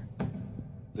failure.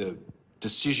 The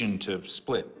decision to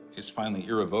split is finally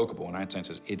irrevocable, and Einstein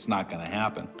says it's not going to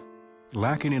happen.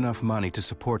 Lacking enough money to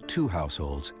support two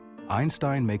households,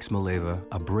 Einstein makes Mileva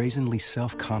a brazenly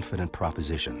self-confident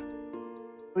proposition.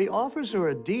 He offers her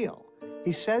a deal.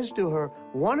 He says to her,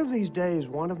 one of these days,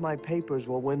 one of my papers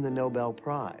will win the Nobel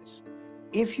Prize.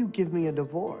 If you give me a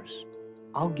divorce,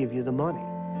 I'll give you the money.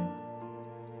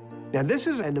 Now, this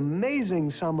is an amazing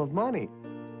sum of money.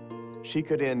 She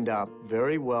could end up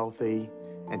very wealthy,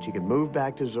 and she could move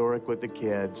back to Zurich with the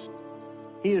kids.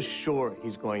 He is sure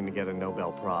he's going to get a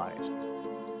Nobel Prize.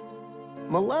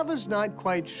 Mileva's not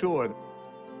quite sure.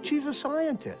 She's a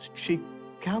scientist. She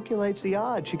calculates the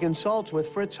odds. She consults with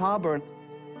Fritz Haber.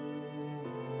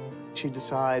 She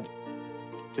decides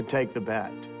to take the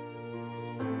bet.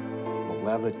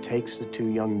 Mileva takes the two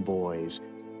young boys,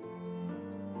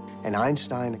 and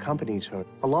Einstein accompanies her,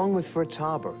 along with Fritz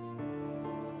Haber.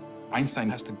 Einstein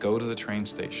has to go to the train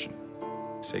station,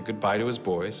 say goodbye to his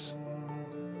boys.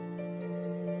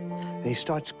 And he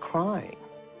starts crying.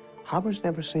 Haber's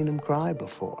never seen him cry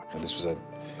before. This was a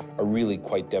really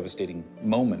quite devastating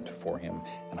moment for him,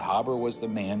 and Haber was the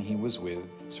man he was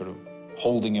with, sort of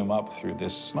holding him up through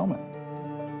this moment.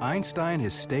 Einstein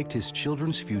has staked his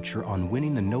children's future on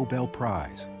winning the Nobel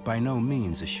Prize, by no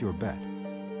means a sure bet.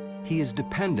 He is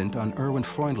dependent on Erwin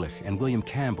Freundlich and William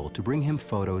Campbell to bring him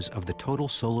photos of the total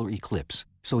solar eclipse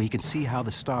so he can see how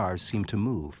the stars seem to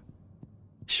move.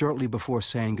 Shortly before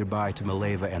saying goodbye to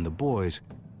Mileva and the boys,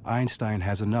 Einstein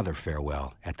has another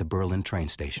farewell at the Berlin train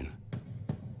station.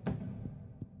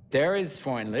 There is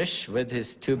Freundlich with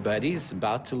his two buddies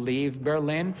about to leave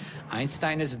Berlin.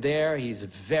 Einstein is there. He's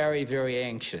very, very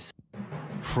anxious.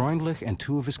 Freundlich and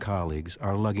two of his colleagues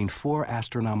are lugging 4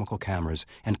 astronomical cameras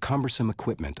and cumbersome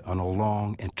equipment on a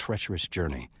long and treacherous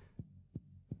journey.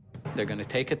 They're going to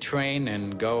take a train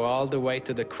and go all the way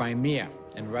to the Crimea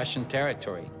in Russian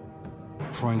territory.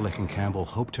 Freundlich and Campbell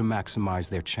hope to maximize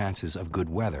their chances of good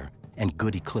weather and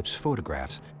good eclipse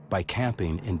photographs by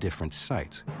camping in different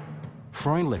sites.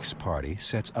 Freundlich's party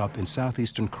sets up in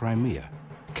southeastern Crimea.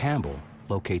 Campbell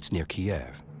locates near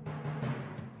Kiev.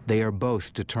 They are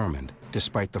both determined,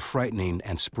 despite the frightening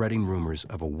and spreading rumors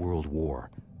of a world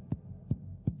war.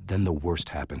 Then the worst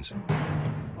happens.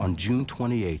 On June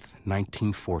 28,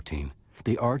 1914,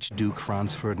 the Archduke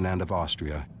Franz Ferdinand of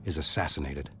Austria is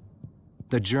assassinated.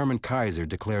 The German Kaiser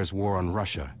declares war on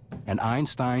Russia, and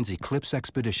Einstein's eclipse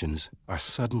expeditions are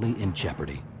suddenly in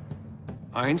jeopardy.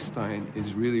 Einstein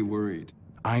is really worried.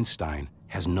 Einstein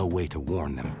has no way to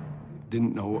warn them.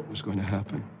 Didn't know what was going to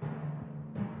happen.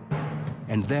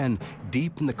 And then,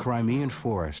 deep in the Crimean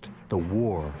forest, the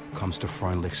war comes to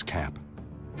Freundlich's camp.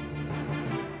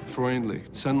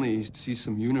 Freundlich suddenly he sees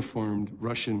some uniformed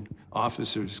Russian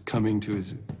officers coming to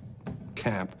his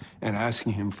camp and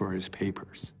asking him for his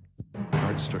papers.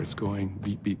 Heart starts going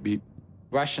beep, beep, beep.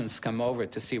 Russians come over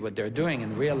to see what they're doing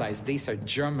and realize these are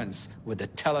Germans with a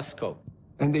telescope.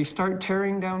 And they start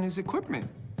tearing down his equipment.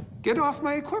 Get off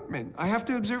my equipment. I have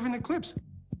to observe an eclipse.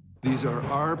 These are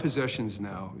our possessions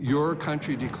now. Your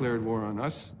country declared war on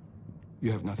us.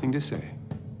 You have nothing to say.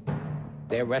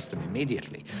 They arrest them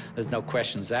immediately. There's no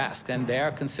questions asked, and they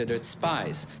are considered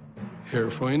spies. Herr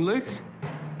Freundlich,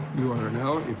 you are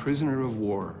now a prisoner of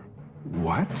war.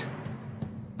 What?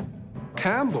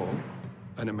 Campbell,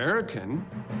 an American,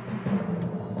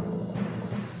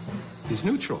 is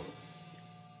neutral.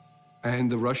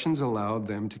 And the Russians allowed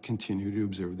them to continue to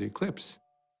observe the eclipse.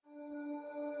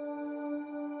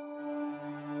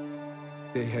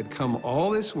 They had come all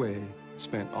this way,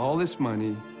 spent all this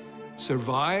money,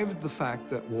 survived the fact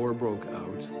that war broke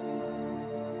out,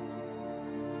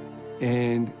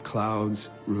 and clouds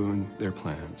ruined their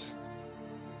plans.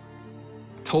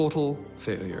 Total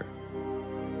failure.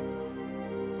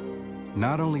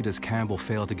 Not only does Campbell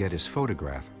fail to get his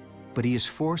photograph, but he is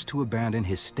forced to abandon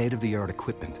his state-of-the-art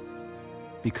equipment.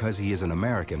 Because he is an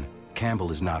American,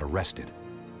 Campbell is not arrested,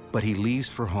 but he leaves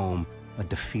for home a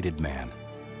defeated man.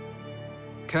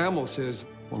 Campbell says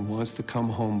one wants to come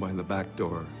home by the back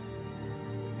door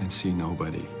and see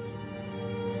nobody.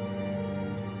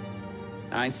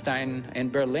 Einstein in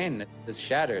Berlin is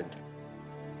shattered.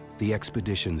 The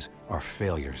expeditions are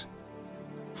failures.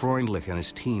 Freundlich and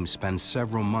his team spend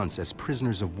several months as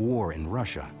prisoners of war in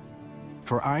Russia.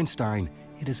 For Einstein,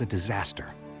 it is a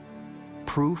disaster.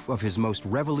 Proof of his most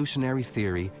revolutionary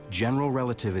theory, general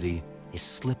relativity, is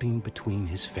slipping between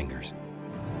his fingers.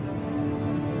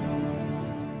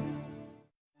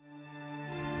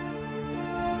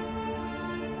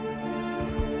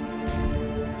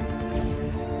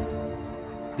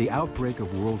 The outbreak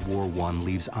of World War I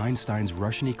leaves Einstein's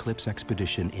Russian eclipse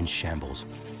expedition in shambles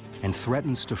and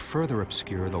threatens to further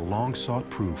obscure the long-sought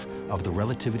proof of the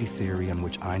relativity theory on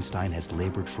which Einstein has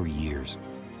labored for years.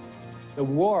 The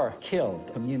war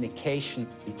killed communication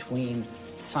between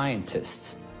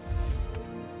scientists.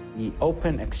 The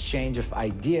open exchange of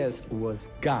ideas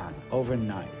was gone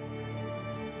overnight.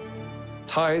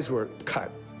 Ties were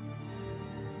cut.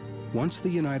 Once the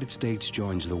United States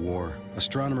joins the war,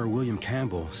 astronomer William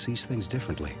Campbell sees things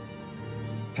differently.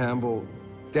 Campbell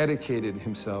dedicated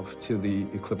himself to the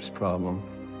eclipse problem,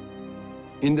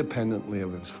 independently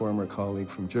of his former colleague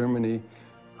from Germany,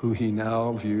 who he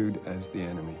now viewed as the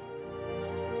enemy.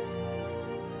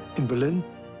 In Berlin,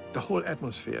 the whole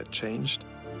atmosphere changed.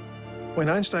 When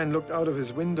Einstein looked out of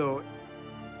his window,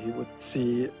 he would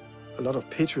see a lot of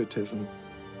patriotism.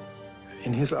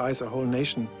 In his eyes, a whole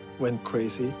nation went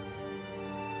crazy.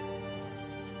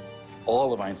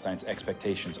 All of Einstein's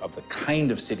expectations of the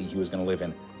kind of city he was going to live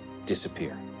in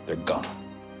disappear. They're gone.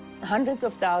 Hundreds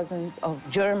of thousands of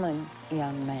German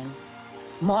young men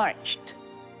marched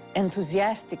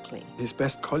enthusiastically. His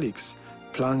best colleagues,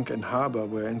 Planck and Haber,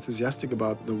 were enthusiastic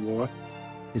about the war.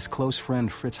 His close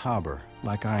friend Fritz Haber,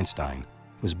 like Einstein,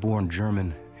 was born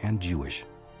German and Jewish.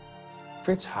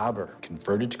 Fritz Haber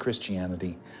converted to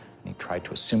Christianity, and he tried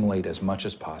to assimilate as much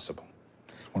as possible.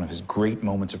 One of his great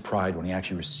moments of pride when he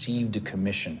actually received a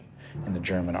commission in the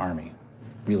German army.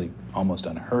 Really almost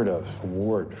unheard of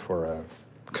award for a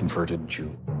converted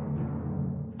Jew.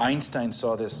 Einstein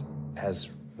saw this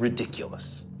as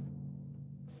ridiculous.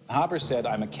 Haber said,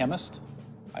 I'm a chemist.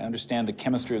 I understand the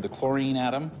chemistry of the chlorine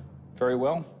atom very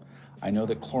well. I know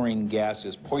that chlorine gas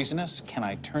is poisonous. Can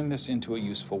I turn this into a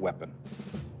useful weapon?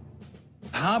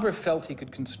 Haber felt he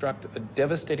could construct a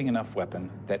devastating enough weapon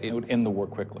that it would end the war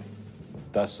quickly,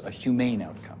 thus a humane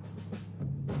outcome.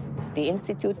 The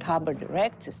institute Haber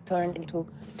directs is turned into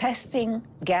testing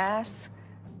gas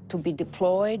to be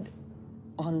deployed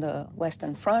on the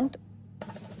Western Front.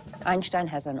 Einstein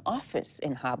has an office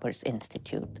in Haber's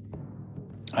institute.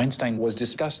 Einstein was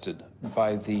disgusted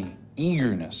by the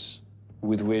eagerness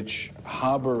with which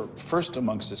Haber, first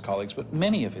amongst his colleagues, but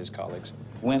many of his colleagues,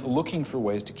 went looking for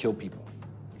ways to kill people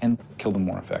and kill them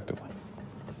more effectively.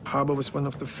 Haber was one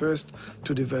of the first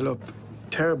to develop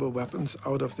terrible weapons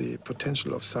out of the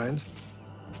potential of science.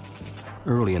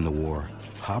 Early in the war,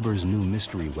 Haber's new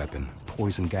mystery weapon,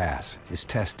 poison gas, is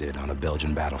tested on a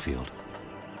Belgian battlefield.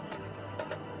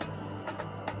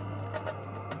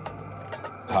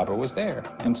 Haber was there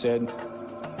and said,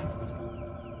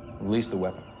 release the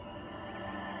weapon.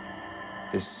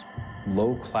 This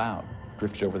low cloud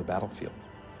drifted over the battlefield,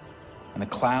 and the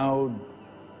cloud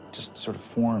just sort of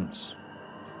forms.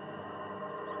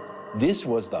 This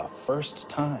was the first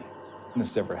time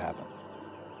this ever happened.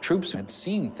 Troops had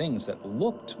seen things that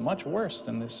looked much worse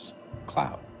than this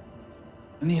cloud,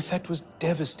 and the effect was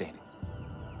devastating.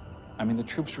 I mean, the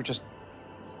troops were just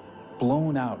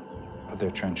blown out of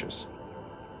their trenches.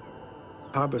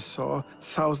 Haber saw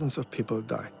thousands of people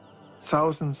die,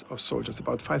 thousands of soldiers,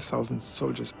 about 5,000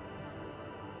 soldiers.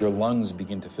 Your lungs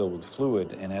begin to fill with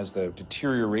fluid, and as the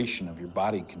deterioration of your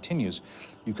body continues,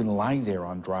 you can lie there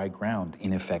on dry ground,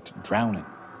 in effect, drowning.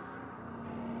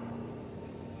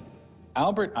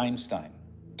 Albert Einstein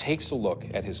takes a look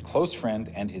at his close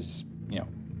friend and his,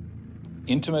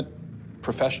 intimate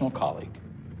professional colleague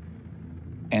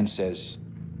and says,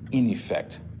 in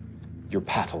effect, you're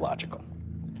pathological.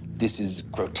 This is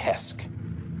grotesque.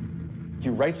 He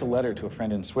writes a letter to a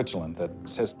friend in Switzerland that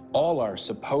says, all our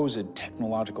supposed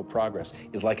technological progress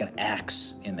is like an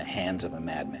axe in the hands of a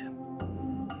madman.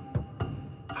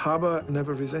 Haber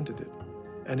never resented it.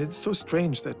 And it's so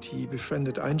strange that he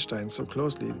befriended Einstein so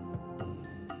closely.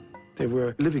 They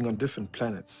were living on different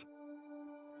planets.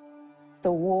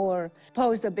 The war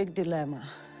posed a big dilemma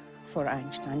for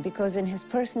Einstein because in his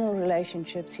personal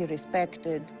relationships he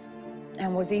respected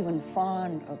and was even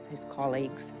fond of his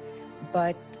colleagues,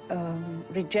 but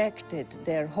rejected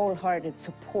their wholehearted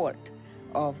support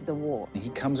of the war. He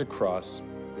comes across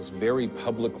this very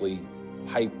publicly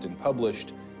hyped and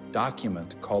published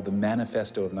document called the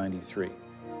Manifesto of '93,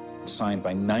 signed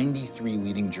by 93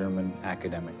 leading German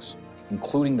academics,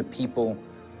 including the people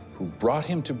who brought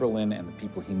him to Berlin and the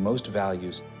people he most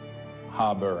values,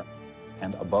 Haber,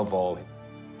 and above all,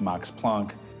 Max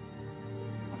Planck.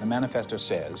 The manifesto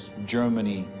says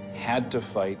Germany had to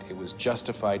fight, it was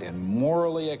justified and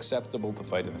morally acceptable to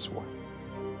fight in this war.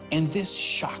 And this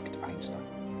shocked Einstein.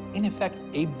 In effect,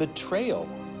 a betrayal.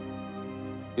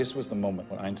 This was the moment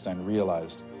when Einstein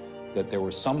realized that there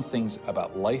were some things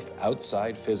about life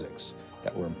outside physics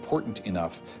that were important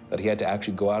enough that he had to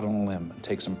actually go out on a limb and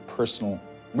take some personal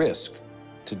risk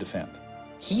to defend.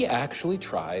 He actually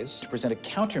tries to present a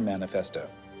counter-manifesto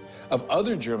of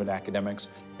other German academics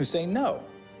who say, no,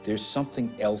 there's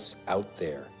something else out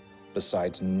there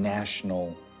besides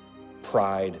national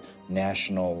pride,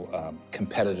 national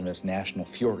competitiveness, national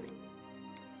fury.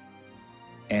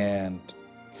 And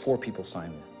 4 people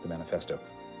sign the manifesto.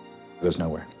 It goes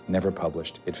nowhere, never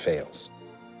published, it fails.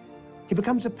 He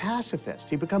becomes a pacifist.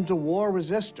 He becomes a war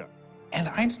resistor. And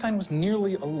Einstein was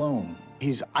nearly alone.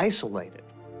 He's isolated.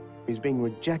 He's being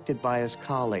rejected by his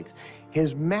colleagues.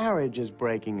 His marriage is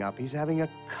breaking up. He's having a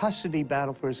custody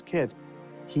battle for his kids.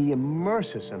 He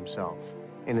immerses himself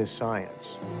in his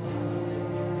science.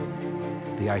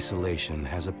 The isolation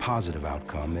has a positive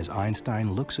outcome as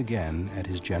Einstein looks again at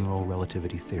his general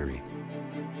relativity theory.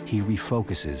 He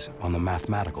refocuses on the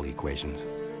mathematical equations.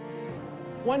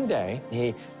 One day,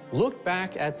 he looked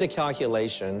back at the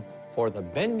calculation for the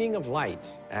bending of light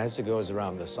as it goes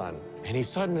around the sun, and he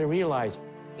suddenly realized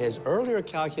his earlier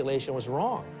calculation was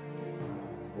wrong.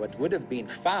 What would have been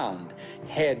found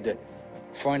had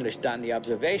Freundlich done the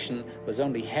observation was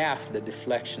only half the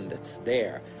deflection that's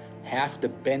there, half the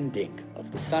bending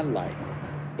of the sunlight.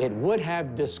 It would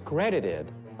have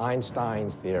discredited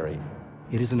Einstein's theory.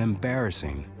 It is an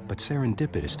embarrassing but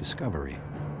serendipitous discovery.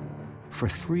 For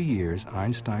 3 years,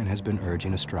 Einstein has been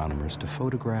urging astronomers to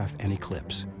photograph an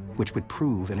eclipse, which would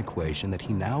prove an equation that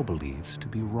he now believes to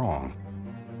be wrong.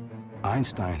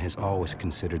 Einstein has always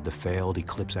considered the failed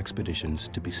eclipse expeditions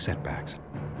to be setbacks.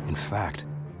 In fact,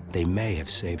 they may have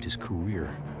saved his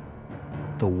career.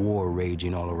 The war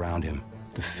raging all around him,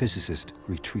 the physicist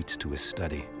retreats to his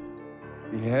study.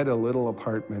 He had a little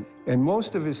apartment, and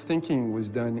most of his thinking was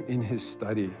done in his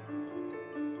study.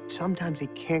 Sometimes he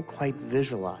can't quite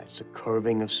visualize the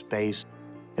curving of space,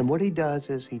 and what he does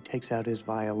is he takes out his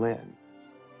violin.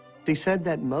 He said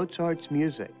that Mozart's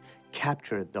music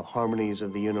captured the harmonies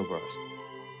of the universe.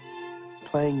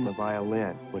 Playing the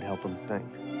violin would help him think.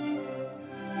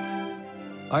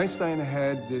 Einstein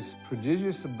had this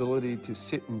prodigious ability to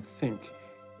sit and think.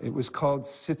 It was called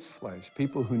Sitzfleisch.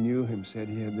 People who knew him said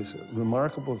he had this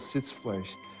remarkable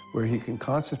Sitzfleisch where he can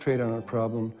concentrate on a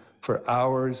problem for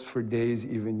hours, for days,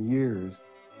 even years.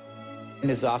 In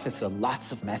his office are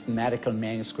lots of mathematical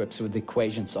manuscripts with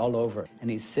equations all over.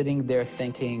 And he's sitting there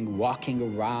thinking,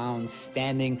 walking around,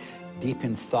 standing deep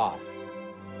in thought.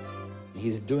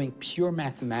 He's doing pure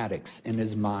mathematics in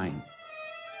his mind.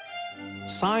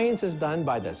 Science is done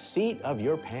by the seat of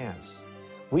your pants.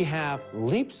 We have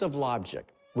leaps of logic.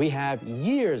 We have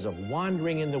years of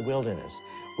wandering in the wilderness.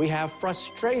 We have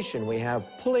frustration. We have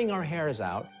pulling our hairs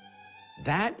out.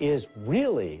 That is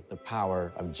really the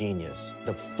power of genius,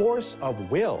 the force of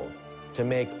will to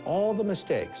make all the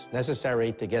mistakes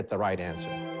necessary to get the right answer.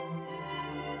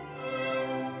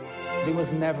 There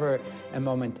was never a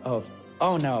moment of,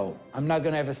 oh no, I'm not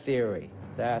going to have a theory.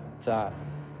 That,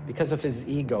 because of his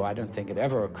ego, I don't think it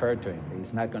ever occurred to him that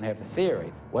he's not going to have a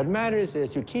theory. What matters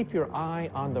is you keep your eye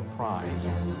on the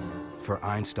prize. For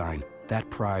Einstein, that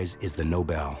prize is the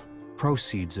Nobel,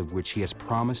 proceeds of which he has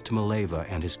promised to Mileva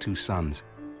and his 2 sons.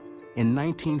 In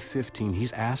 1915,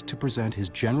 he's asked to present his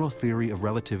general theory of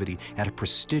relativity at a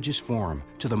prestigious forum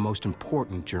to the most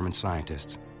important German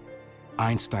scientists.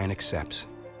 Einstein accepts.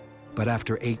 But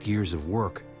after 8 years of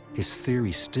work, his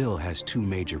theory still has 2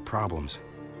 major problems.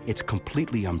 It's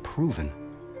completely unproven,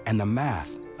 and the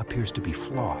math appears to be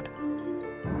flawed.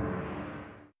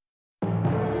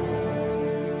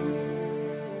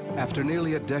 After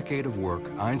nearly a decade of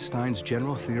work, Einstein's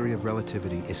general theory of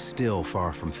relativity is still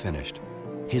far from finished.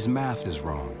 His math is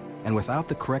wrong, and without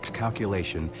the correct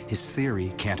calculation, his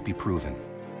theory can't be proven.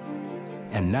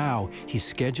 And now he's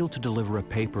scheduled to deliver a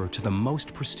paper to the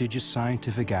most prestigious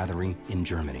scientific gathering in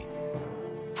Germany.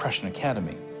 Prussian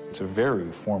Academy, it's a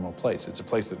very formal place. It's a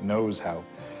place that knows how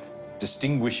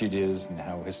distinguished it is and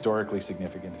how historically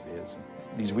significant it is.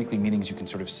 These weekly meetings you can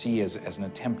sort of see as an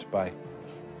attempt by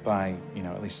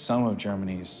at least some of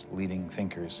Germany's leading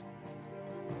thinkers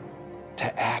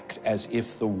to act as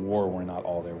if the war were not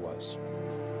all there was.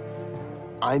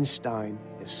 Einstein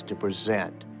is to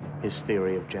present his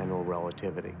theory of general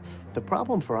relativity. The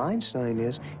problem for Einstein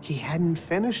is he hadn't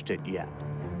finished it yet.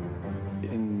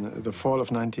 In the fall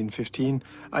of 1915,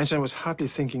 Einstein was hardly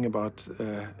thinking about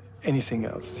anything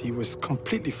else. He was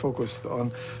completely focused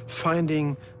on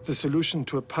finding the solution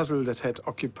to a puzzle that had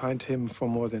occupied him for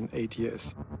more than 8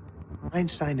 years.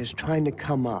 Einstein is trying to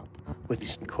come up with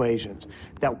these equations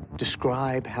that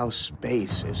describe how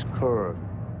space is curved.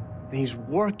 And he's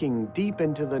working deep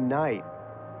into the night.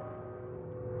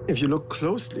 If you look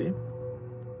closely,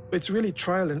 it's really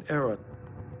trial and error.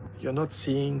 You're not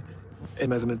seeing a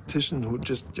mathematician who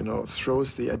just,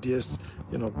 throws the ideas,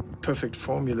 perfect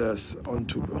formulas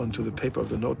onto the paper of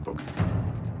the notebook.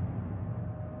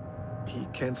 He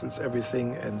cancels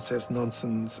everything and says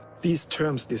nonsense. These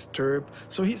terms disturb.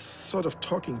 So he's sort of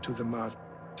talking to the math.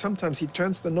 Sometimes he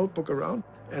turns the notebook around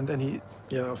and then he,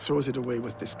 throws it away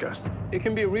with disgust. It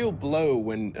can be a real blow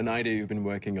when an idea you've been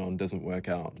working on doesn't work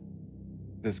out.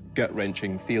 This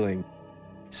gut-wrenching feeling.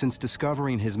 Since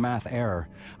discovering his math error,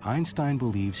 Einstein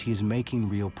believes he is making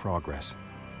real progress.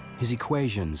 His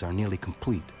equations are nearly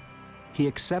complete. He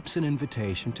accepts an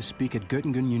invitation to speak at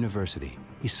Göttingen University,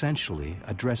 essentially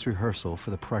a dress rehearsal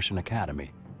for the Prussian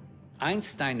Academy.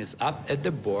 Einstein is up at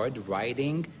the board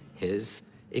writing his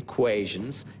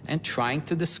equations and trying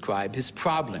to describe his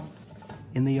problem.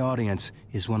 In the audience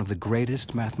is one of the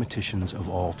greatest mathematicians of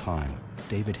all time,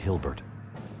 David Hilbert.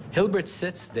 Hilbert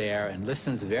sits there and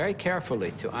listens very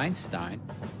carefully to Einstein.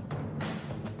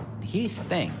 He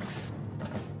thinks,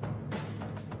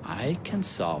 I can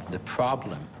solve the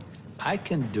problem. I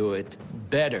can do it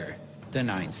better than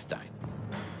Einstein.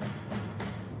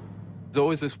 There's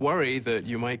always this worry that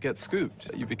you might get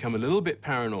scooped. You become a little bit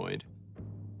paranoid,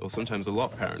 or sometimes a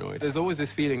lot paranoid. There's always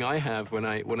this feeling I have when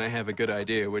I have a good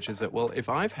idea, which is that, well, if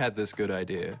I've had this good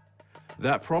idea,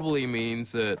 that probably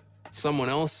means that someone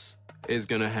else is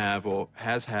going to have or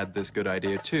has had this good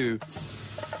idea too.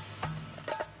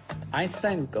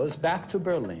 Einstein goes back to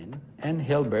Berlin, and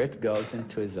Hilbert goes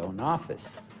into his own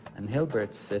office. And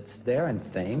Hilbert sits there and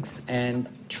thinks and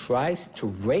tries to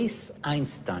race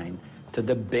Einstein to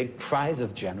the big prize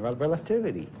of general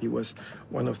relativity. He was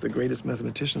one of the greatest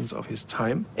mathematicians of his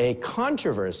time. A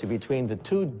controversy between the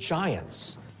two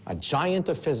giants, a giant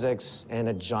of physics and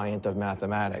a giant of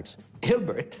mathematics.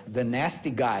 Hilbert, the nasty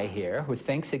guy here who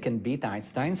thinks he can beat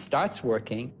Einstein, starts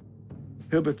working.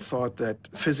 Hilbert thought that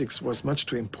physics was much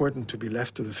too important to be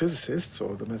left to the physicists,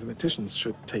 or the mathematicians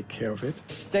should take care of it.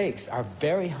 Stakes are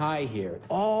very high here.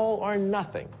 All or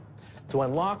nothing. To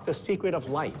unlock the secret of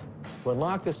light, to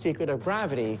unlock the secret of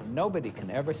gravity. Nobody can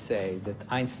ever say that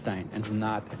Einstein is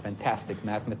not a fantastic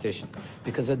mathematician,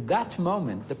 because at that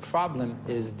moment, the problem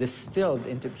is distilled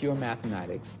into pure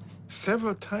mathematics.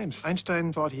 Several times,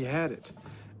 Einstein thought he had it.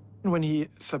 When he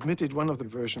submitted one of the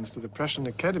versions to the Prussian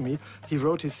Academy, he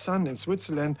wrote his son in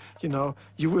Switzerland,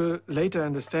 you will later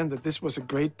understand that this was a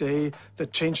great day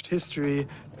that changed history,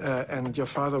 and your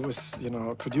father was,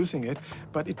 producing it.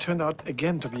 But it turned out,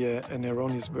 again, to be an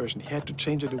erroneous version. He had to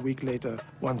change it a week later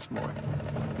once more.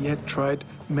 He had tried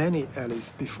many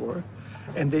alleys before,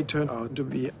 and they turned out to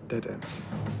be dead ends.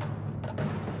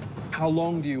 How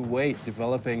long do you wait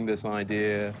developing this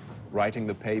idea, writing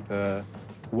the paper,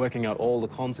 working out all the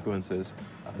consequences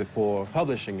before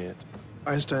publishing it?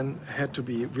 Einstein had to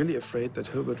be really afraid that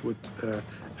Hilbert would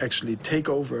actually take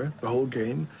over the whole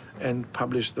game and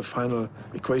publish the final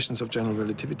equations of general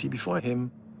relativity before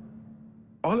him.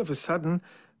 All of a sudden,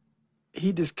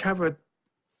 he discovered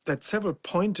that several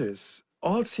pointers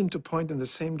all seemed to point in the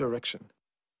same direction.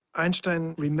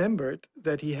 Einstein remembered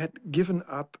that he had given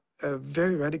up a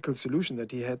very radical solution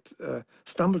that he had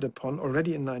stumbled upon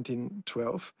already in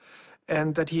 1912,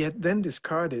 and that he had then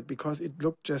discarded because it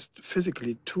looked just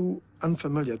physically too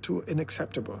unfamiliar, too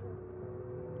unacceptable.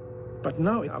 But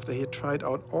now, after he had tried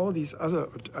out all these other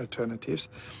alternatives,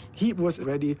 he was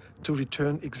ready to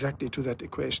return exactly to that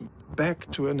equation, back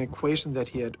to an equation that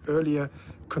he had earlier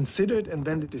considered and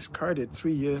then discarded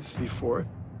 3 years before.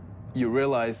 You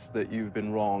realize that you've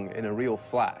been wrong in a real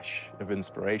flash of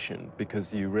inspiration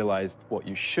because you realized what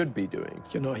you should be doing.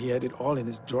 He had it all in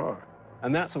his drawer.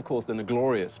 And that's, of course, then a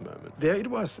glorious moment. There it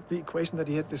was, the equation that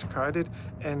he had discarded,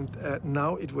 and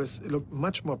now it looked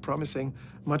much more promising,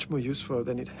 much more useful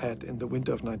than it had in the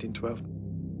winter of 1912.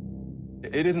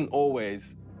 It isn't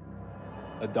always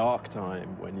a dark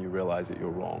time when you realize that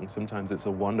you're wrong. Sometimes it's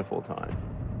a wonderful time.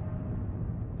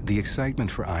 The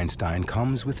excitement for Einstein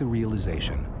comes with the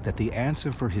realization that the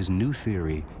answer for his new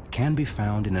theory can be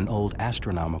found in an old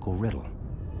astronomical riddle.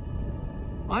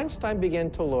 Einstein began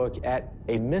to look at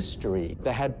a mystery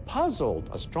that had puzzled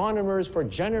astronomers for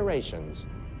generations.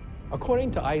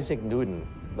 According to Isaac Newton,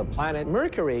 the planet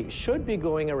Mercury should be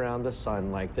going around the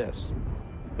sun like this.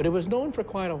 But it was known for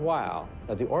quite a while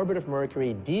that the orbit of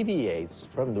Mercury deviates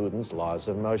from Newton's laws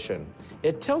of motion.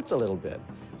 It tilts a little bit.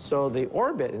 So the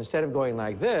orbit, instead of going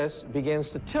like this,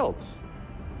 begins to tilt.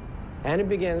 And it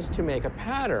begins to make a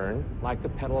pattern like the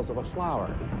petals of a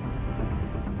flower.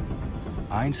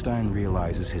 Einstein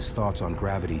realizes his thoughts on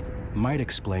gravity might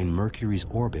explain Mercury's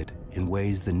orbit in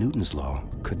ways the Newton's law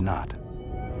could not.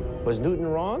 Was Newton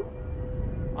wrong?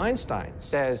 Einstein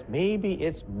says, maybe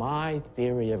it's my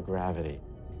theory of gravity.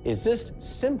 Is this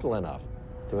simple enough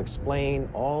to explain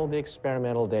all the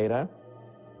experimental data?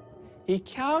 He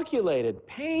calculated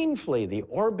painfully the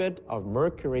orbit of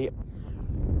Mercury,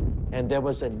 and there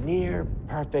was a near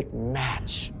perfect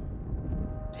match.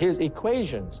 His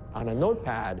equations on a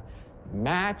notepad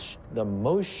matched the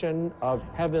motion of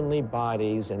heavenly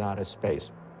bodies in outer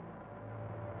space.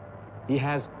 He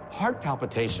has heart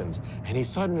palpitations, and he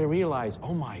suddenly realized,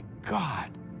 oh my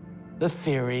God, the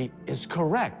theory is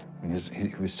correct.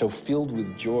 He was so filled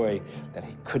with joy that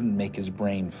he couldn't make his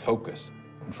brain focus.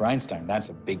 And for Einstein, that's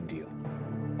a big deal.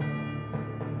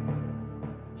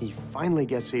 He finally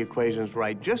gets the equations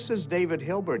right, just as David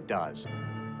Hilbert does.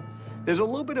 There's a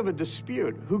little bit of a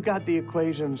dispute. Who got the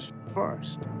equations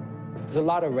first? There's a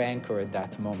lot of rancor at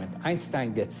that moment.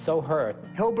 Einstein gets so hurt.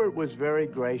 Hilbert was very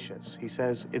gracious. He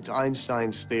says it's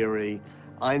Einstein's theory.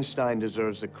 Einstein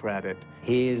deserves the credit.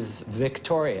 He's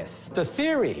victorious. The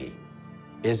theory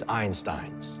is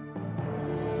Einstein's.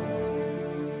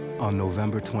 On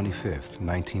November 25th,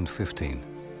 1915,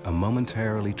 a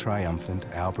momentarily triumphant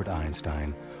Albert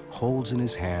Einstein holds in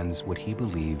his hands what he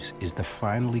believes is the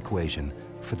final equation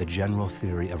for the general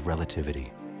theory of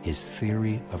relativity, his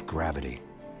theory of gravity,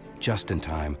 just in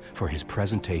time for his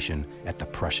presentation at the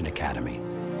Prussian Academy.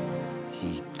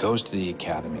 He goes to the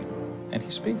Academy and he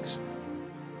speaks.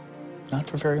 Not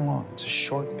for very long. It's a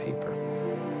short paper.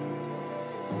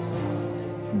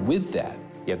 With that,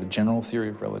 you have the general theory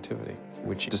of relativity,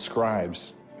 which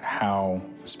describes how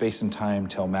space and time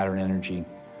tell matter and energy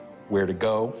where to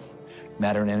go.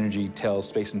 Matter and energy tell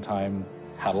space and time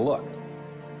how to look.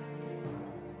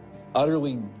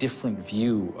 Utterly different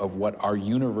view of what our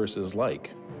universe is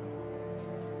like.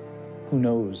 Who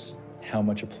knows how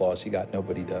much applause he got?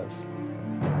 Nobody does.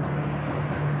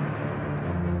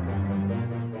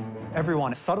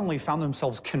 Everyone suddenly found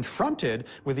themselves confronted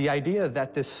with the idea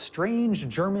that this strange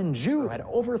German Jew had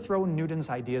overthrown Newton's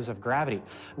ideas of gravity.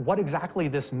 What exactly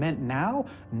this meant now,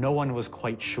 no one was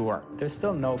quite sure. There's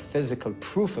still no physical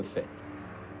proof of it.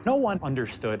 No one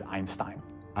understood Einstein.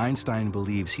 Einstein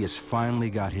believes he has finally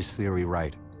got his theory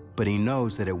right, but he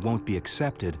knows that it won't be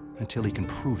accepted until he can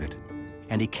prove it.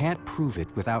 And he can't prove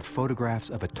it without photographs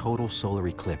of a total solar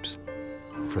eclipse.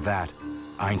 For that,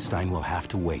 Einstein will have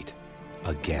to wait.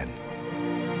 Again.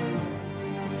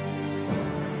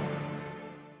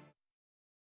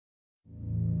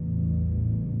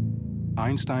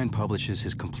 Einstein publishes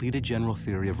his completed general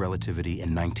theory of relativity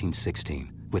in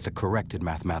 1916 with the corrected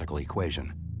mathematical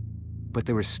equation. But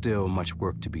there is still much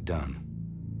work to be done.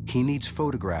 He needs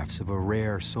photographs of a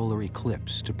rare solar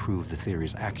eclipse to prove the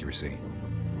theory's accuracy.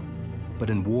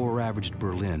 But in war-ravaged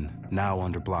Berlin, now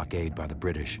under blockade by the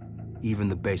British, even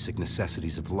the basic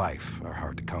necessities of life are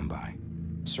hard to come by.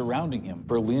 Surrounding him,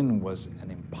 Berlin was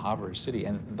an impoverished city,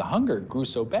 and the hunger grew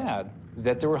so bad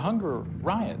that there were hunger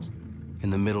riots. In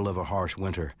the middle of a harsh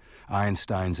winter,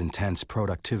 Einstein's intense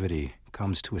productivity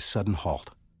comes to a sudden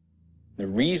halt. The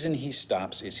reason he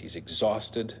stops is he's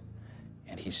exhausted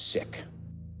and he's sick.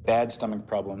 Bad stomach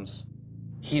problems.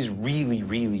 He's really,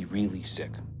 really, really sick.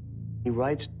 He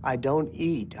writes, I don't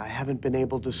eat, I haven't been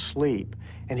able to sleep,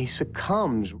 and he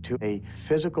succumbs to a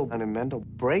physical and a mental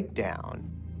breakdown.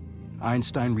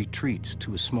 Einstein retreats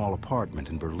to a small apartment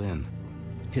in Berlin.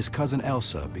 His cousin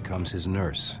Elsa becomes his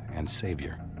nurse and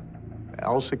savior.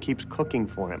 Elsa keeps cooking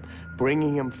for him,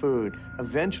 bringing him food,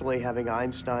 eventually having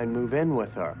Einstein move in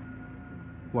with her.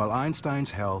 While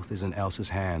Einstein's health is in Elsa's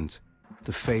hands,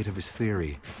 the fate of his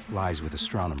theory lies with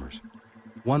astronomers.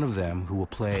 One of them who will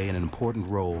play an important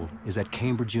role is at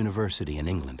Cambridge University in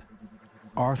England.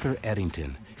 Arthur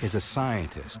Eddington is a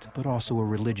scientist, but also a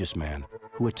religious man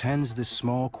who attends this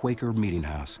small Quaker meeting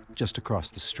house just across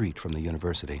the street from the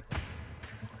university.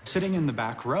 Sitting in the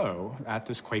back row at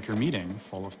this Quaker meeting,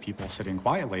 full of people sitting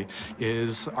quietly,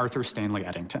 is Arthur Stanley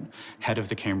Eddington, head of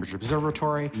the Cambridge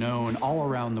Observatory, known all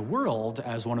around the world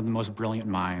as one of the most brilliant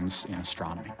minds in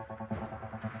astronomy.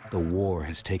 The war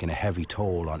has taken a heavy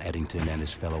toll on Eddington and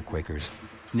his fellow Quakers,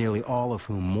 nearly all of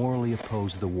whom morally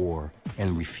opposed the war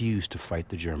and refused to fight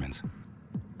the Germans.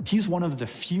 He's one of the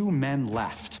few men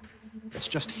left. It's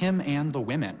just him and the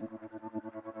women.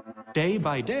 Day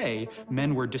by day,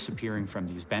 men were disappearing from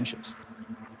these benches.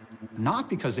 Not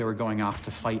because they were going off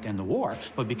to fight in the war,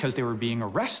 but because they were being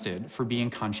arrested for being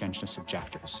conscientious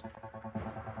objectors.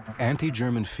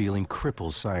 Anti-German feeling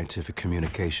cripples scientific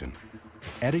communication.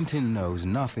 Eddington knows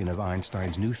nothing of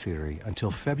Einstein's new theory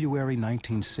until February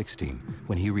 1916,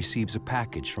 when he receives a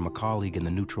package from a colleague in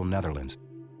the neutral Netherlands,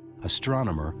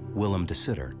 astronomer Willem de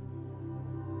Sitter.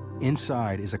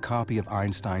 Inside is a copy of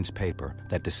Einstein's paper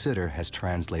that de Sitter has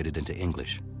translated into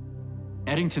English.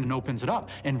 Eddington opens it up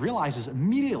and realizes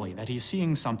immediately that he's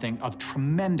seeing something of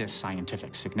tremendous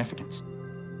scientific significance.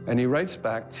 And he writes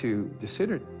back to de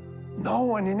Sitter, no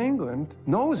one in England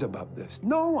knows about this,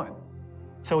 no one.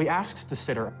 So he asks de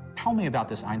Sitter, tell me about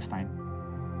this Einstein.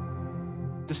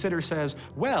 De Sitter says,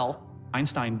 well,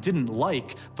 Einstein didn't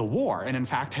like the war and in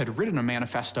fact had written a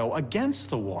manifesto against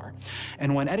the war.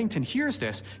 And when Eddington hears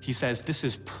this, he says, this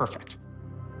is perfect.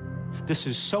 This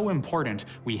is so important,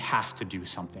 we have to do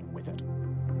something with it.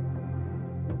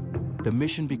 The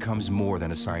mission becomes more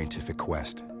than a scientific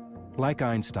quest. Like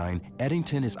Einstein,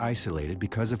 Eddington is isolated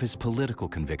because of his political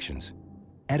convictions.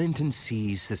 Eddington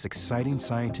sees this exciting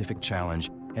scientific challenge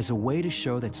as a way to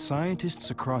show that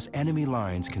scientists across enemy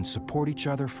lines can support each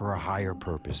other for a higher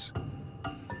purpose.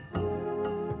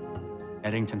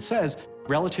 Eddington says,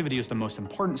 relativity is the most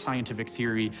important scientific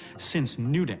theory since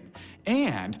Newton,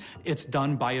 and it's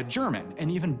done by a German, and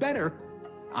even better,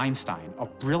 Einstein, a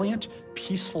brilliant,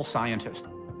 peaceful scientist.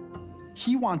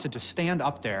 He wanted to stand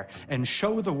up there and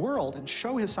show the world and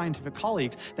show his scientific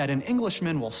colleagues that an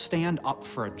Englishman will stand up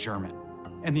for a German.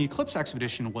 And the Eclipse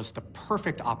expedition was the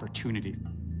perfect opportunity.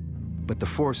 But the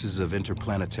forces of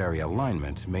interplanetary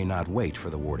alignment may not wait for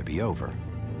the war to be over.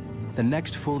 The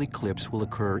next full eclipse will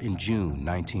occur in June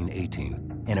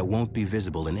 1918, and it won't be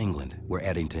visible in England, where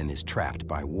Eddington is trapped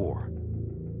by war.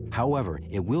 However,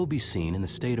 it will be seen in the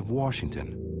state of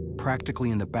Washington,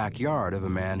 practically in the backyard of a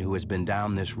man who has been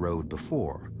down this road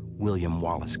before, William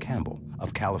Wallace Campbell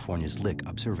of California's Lick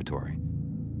Observatory.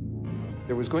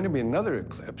 There was going to be another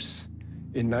eclipse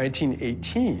in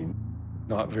 1918,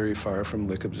 not very far from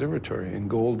Lick Observatory in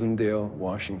Goldendale,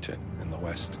 Washington, in the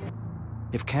west.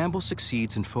 If Campbell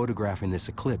succeeds in photographing this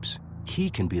eclipse, he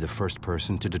can be the first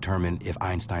person to determine if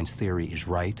Einstein's theory is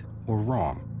right or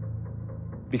wrong.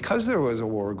 Because there was a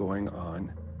war going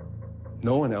on,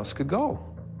 no one else could go.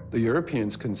 The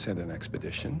Europeans couldn't send an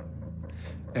expedition,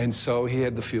 and so he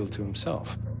had the field to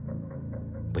himself.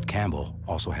 But Campbell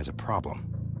also has a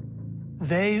problem.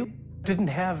 They didn't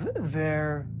have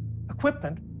their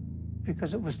equipment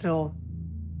because it was still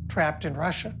trapped in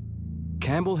Russia.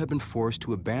 Campbell had been forced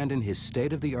to abandon his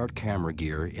state-of-the-art camera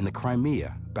gear in the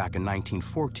Crimea back in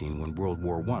 1914 when World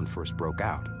War I first broke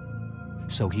out.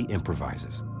 So he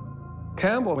improvises.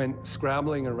 Campbell went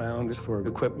scrabbling around for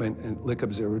equipment at Lick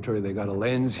Observatory. They got a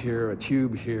lens here, a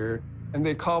tube here, and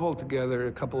they cobbled together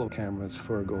a couple of cameras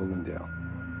for Goldendale.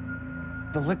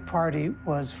 The Lick party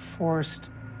was forced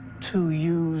to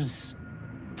use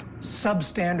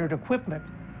substandard equipment.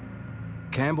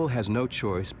 Campbell has no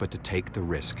choice but to take the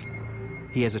risk.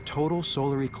 He has a total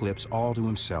solar eclipse all to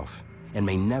himself and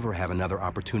may never have another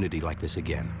opportunity like this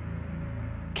again.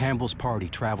 Campbell's party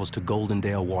travels to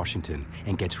Goldendale, Washington,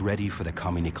 and gets ready for the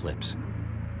coming eclipse.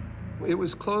 It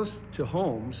was close to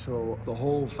home, so the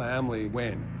whole family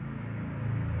went.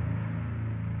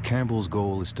 Campbell's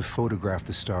goal is to photograph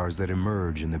the stars that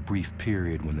emerge in the brief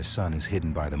period when the sun is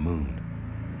hidden by the moon.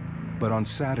 But on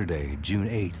Saturday, June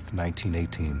 8th,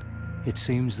 1918, it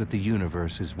seems that the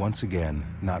universe is once again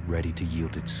not ready to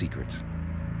yield its secrets.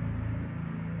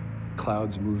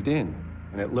 Clouds moved in,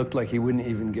 and it looked like he wouldn't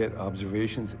even get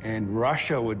observations, and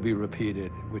Russia would be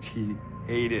repeated, which he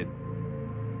hated.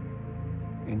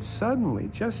 And suddenly,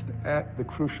 just at the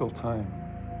crucial time,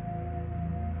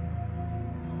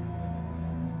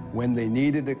 when they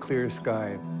needed a clear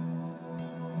sky,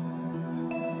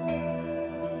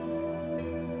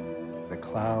 the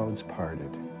clouds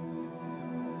parted.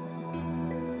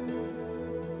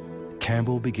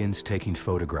 Campbell begins taking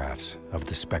photographs of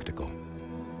the spectacle.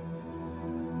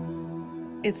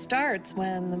 It starts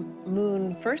when the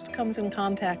moon first comes in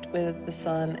contact with the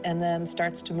sun and then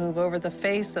starts to move over the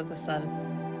face of the sun.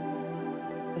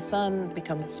 The sun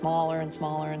becomes smaller and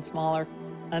smaller and smaller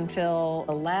until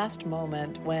the last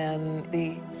moment when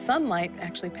the sunlight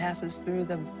actually passes through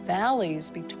the valleys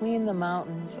between the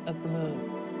mountains of the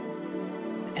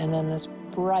moon. And then this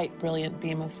bright, brilliant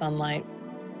beam of sunlight,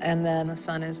 and then the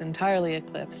sun is entirely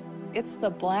eclipsed. It's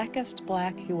the blackest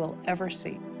black you will ever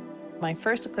see. My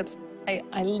first eclipse,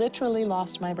 I literally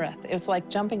lost my breath. It was like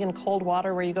jumping in cold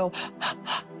water where you go,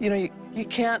 you know, you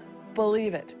can't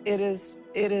believe it. It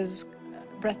is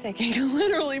breathtaking,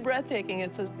 literally breathtaking.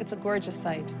 It's a gorgeous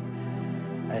sight.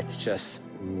 It's just,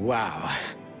 wow.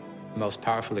 Most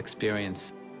powerful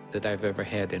experience that I've ever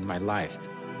had in my life.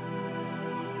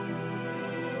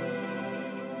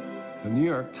 The New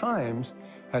York Times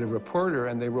had a reporter,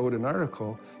 and they wrote an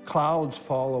article, "Clouds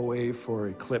Fall Away for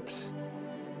Eclipse."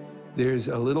 There's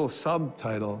a little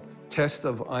subtitle, "Test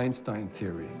of Einstein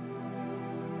Theory."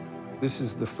 This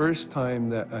is the first time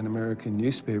that an American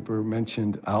newspaper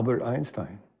mentioned Albert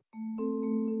Einstein.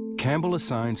 Campbell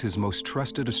assigns his most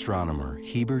trusted astronomer,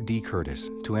 Heber D. Curtis,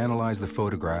 to analyze the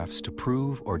photographs to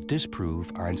prove or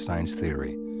disprove Einstein's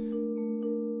theory.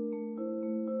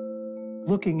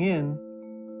 Looking in,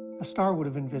 a star would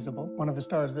have been visible, one of the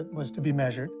stars that was to be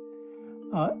measured.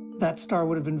 That star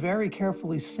would have been very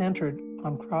carefully centered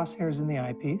on crosshairs in the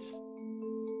eyepiece.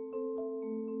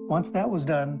 Once that was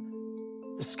done,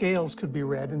 the scales could be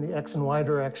read in the X and Y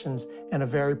directions, and a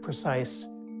very precise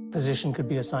position could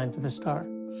be assigned to the star.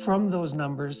 From those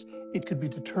numbers, it could be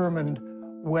determined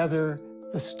whether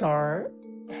the star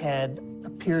had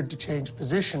appeared to change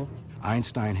position.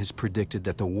 Einstein has predicted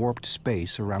that the warped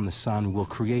space around the sun will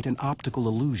create an optical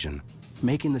illusion,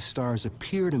 making the stars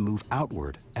appear to move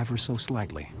outward ever so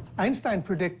slightly. Einstein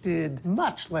predicted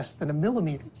much less than a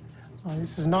millimeter.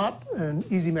 This is not an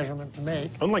easy measurement to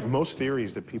make. Unlike most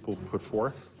theories that people put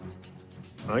forth,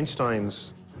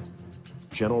 Einstein's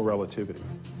general relativity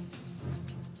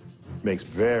makes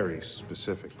very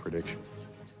specific predictions.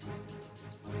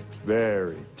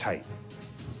 Very tight,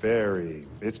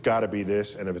 it's gotta be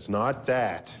this, and if it's not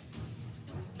that,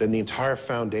 then the entire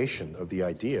foundation of the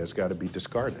idea has gotta be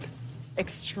discarded.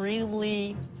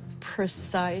 Extremely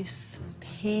precise,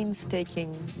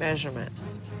 painstaking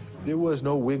measurements. There was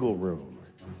no wiggle room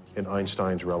in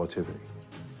Einstein's relativity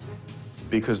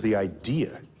because the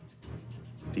idea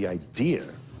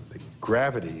that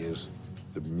gravity is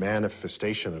the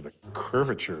manifestation of the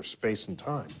curvature of space and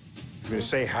time. You're going to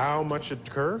say how much it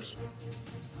curves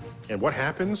and what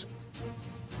happens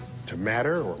to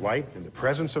matter or light in the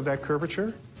presence of that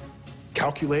curvature,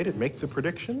 calculate it, make the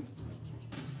prediction.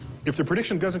 If the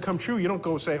prediction doesn't come true, you don't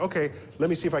go say, okay, let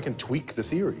me see if I can tweak the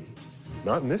theory.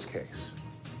 Not in this case.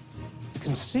 You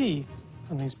can see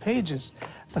on these pages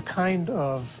the kind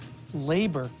of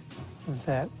labor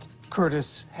that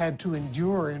Curtis had to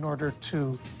endure in order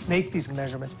to make these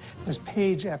measurements. There's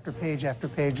page after page after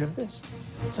page of this.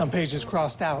 Some pages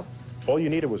crossed out. All you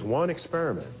needed was one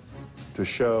experiment to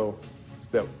show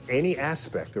that any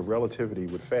aspect of relativity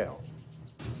would fail.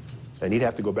 And he'd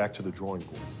have to go back to the drawing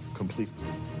board completely.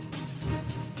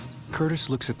 Curtis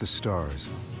looks at the stars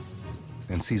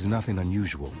and sees nothing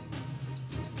unusual.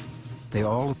 They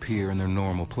all appear in their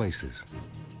normal places,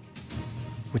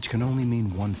 which can only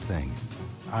mean one thing.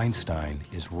 Einstein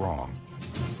is wrong.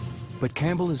 But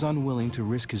Campbell is unwilling to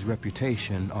risk his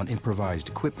reputation on improvised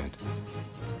equipment.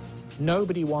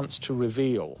 Nobody wants to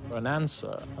reveal an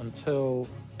answer until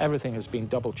everything has been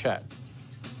double-checked.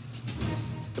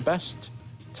 The best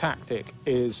tactic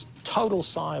is total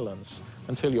silence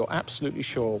until you're absolutely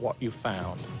sure what you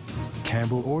found.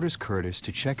 Campbell orders Curtis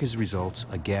to check his results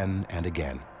again and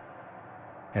again.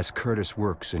 As Curtis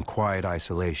works in quiet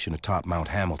isolation atop Mount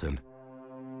Hamilton,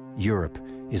 Europe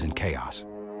is in chaos.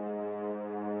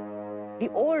 The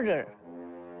order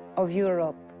of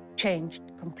Europe changed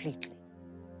completely.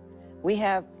 We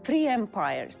have 3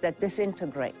 empires that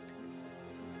disintegrate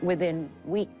within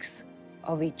weeks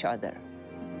of each other.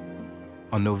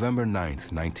 On November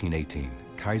 9th, 1918,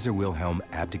 Kaiser Wilhelm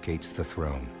abdicates the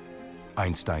throne.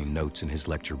 Einstein notes in his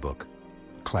lecture book,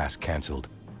 class canceled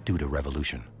due to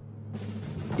revolution.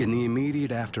 In the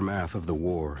immediate aftermath of the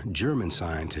war, German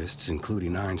scientists,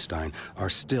 including Einstein, are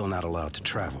still not allowed to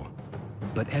travel.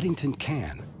 But Eddington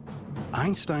can.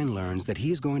 Einstein learns that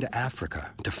he is going to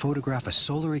Africa to photograph a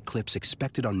solar eclipse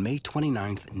expected on May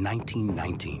 29th,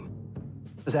 1919.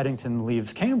 As Eddington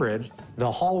leaves Cambridge, the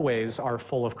hallways are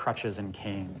full of crutches and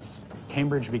canes.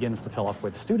 Cambridge begins to fill up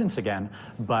with students again,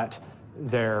 but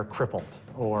they're crippled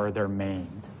or they're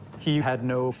maimed. He had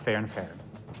no fanfare.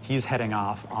 He's heading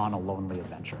off on a lonely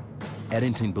adventure.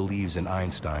 Eddington believes in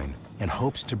Einstein and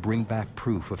hopes to bring back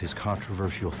proof of his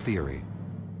controversial theory.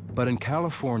 But in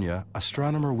California,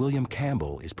 astronomer William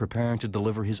Campbell is preparing to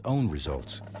deliver his own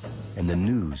results, and the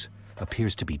news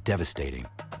appears to be devastating.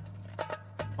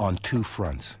 On two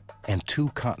fronts and two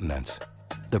continents,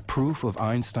 the proof of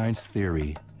Einstein's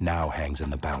theory now hangs in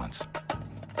the balance.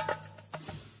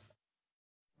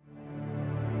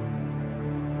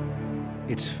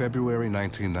 It's February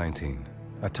 1919.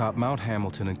 Atop Mount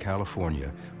Hamilton in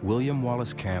California, William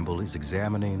Wallace Campbell is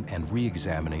examining and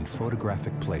re-examining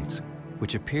photographic plates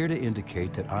which appear to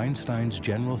indicate that Einstein's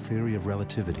general theory of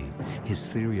relativity, his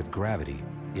theory of gravity,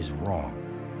 is wrong.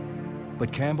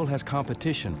 But Campbell has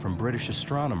competition from British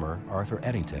astronomer Arthur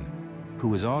Eddington,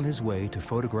 who is on his way to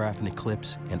photograph an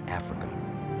eclipse in Africa.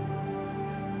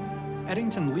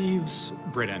 Eddington leaves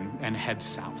Britain and heads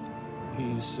south.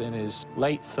 He's in his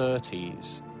late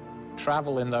 30s.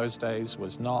 Travel in those days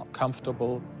was not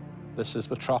comfortable. This is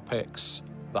the tropics,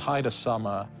 the height of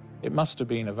summer. It must have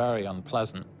been a very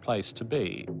unpleasant place to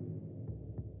be.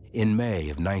 In May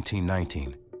of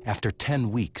 1919, after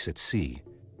 10 weeks at sea,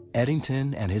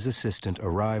 Eddington and his assistant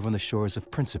arrive on the shores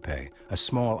of Principe, a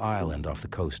small island off the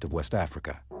coast of West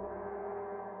Africa.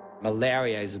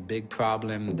 Malaria is a big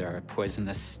problem. There are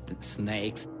poisonous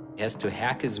snakes. He has to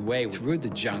hack his way through the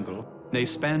jungle. They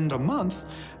spend a month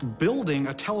building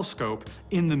a telescope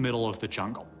in the middle of the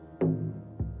jungle.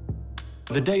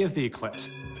 The day of the eclipse,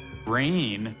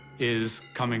 rain is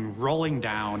coming rolling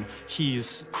down.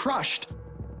 He's crushed.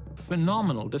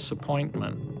 Phenomenal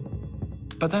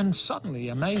disappointment. But then suddenly,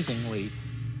 amazingly,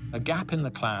 a gap in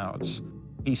the clouds.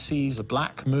 He sees a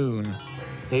black moon.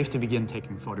 They have to begin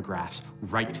taking photographs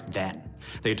right then.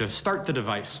 They just start the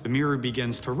device. The mirror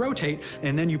begins to rotate,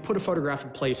 and then you put a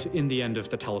photographic plate in the end of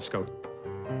the telescope.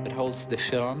 It holds the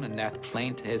film, and that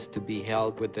plate has to be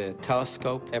held with the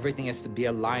telescope. Everything has to be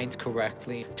aligned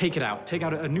correctly. Take it out. Take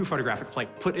out a new photographic plate.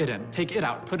 Put it in. Take it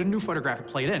out. Put a new photographic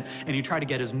plate in. And you try to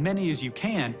get as many as you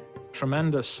can.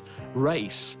 Tremendous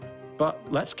race, but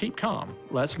let's keep calm.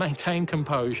 Let's maintain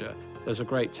composure. There's a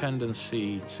great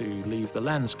tendency to leave the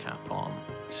lens cap on,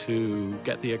 to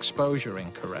get the exposure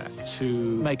incorrect, to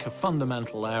make a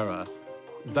fundamental error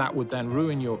that would then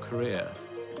ruin your career.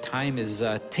 Time is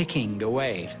ticking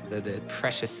away, the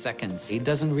precious seconds. He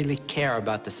doesn't really care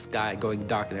about the sky going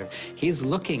dark. He's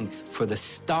looking for the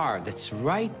star that's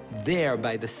right there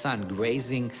by the sun,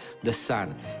 grazing the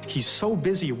sun. He's so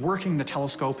busy working the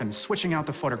telescope and switching out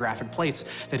the photographic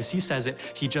plates that, as he says it,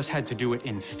 he just had to do it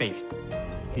in faith.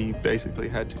 He basically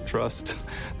had to trust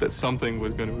that something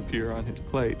was going to appear on his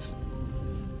plates.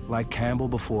 Like Campbell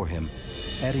before him,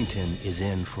 Eddington is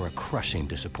in for a crushing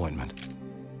disappointment.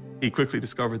 He quickly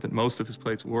discovered that most of his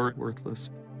plates were worthless.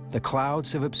 The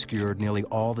clouds have obscured nearly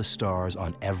all the stars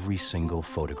on every single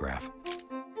photograph.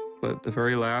 But the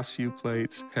very last few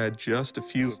plates had just a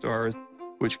few stars,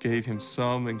 which gave him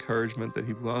some encouragement that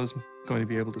he was going to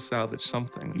be able to salvage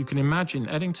something. You can imagine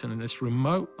Eddington in this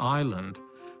remote island,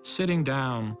 sitting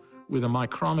down with a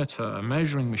micrometer, a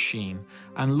measuring machine,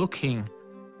 and looking,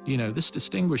 you know, this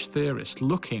distinguished theorist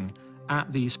looking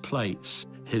at these plates.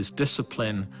 His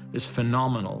discipline is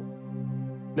phenomenal.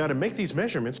 Now, to make these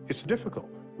measurements, it's difficult.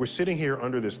 We're sitting here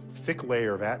under this thick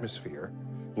layer of atmosphere.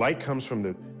 Light comes from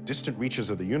the distant reaches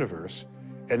of the universe,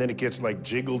 and then it gets like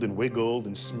jiggled and wiggled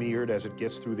and smeared as it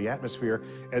gets through the atmosphere.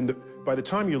 And by the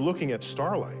time you're looking at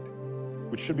starlight,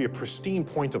 which should be a pristine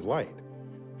point of light,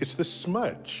 it's this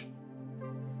smudge.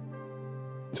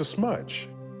 It's a smudge.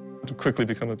 It would quickly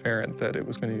become apparent that it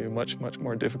was going to be a much, much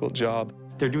more difficult job.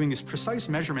 They're doing these precise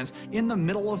measurements in the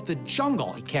middle of the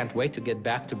jungle. He can't wait to get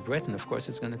back to Britain. Of course,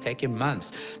 it's going to take him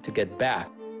months to get back.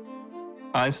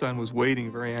 Einstein was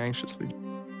waiting very anxiously.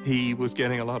 He was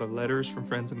getting a lot of letters from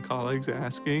friends and colleagues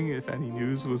asking if any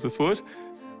news was afoot.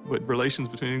 But relations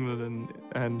between England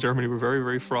and Germany were very,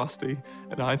 very frosty,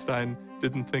 and Einstein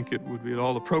didn't think it would be at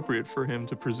all appropriate for him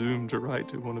to presume to write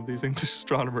to one of these English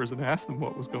astronomers and ask them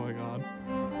what was going on.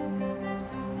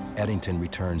 Eddington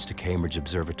returns to Cambridge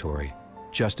Observatory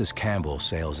just as Campbell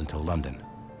sails into London.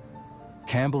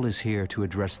 Campbell is here to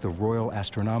address the Royal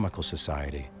Astronomical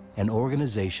Society, an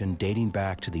organization dating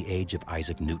back to the age of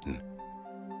Isaac Newton.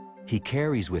 He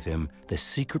carries with him the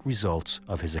secret results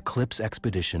of his eclipse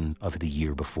expedition of the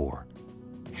year before.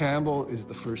 Campbell is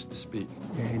the first to speak,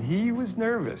 and he was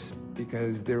nervous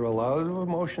because there were a lot of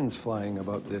emotions flying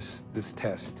about this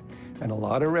test and a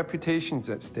lot of reputations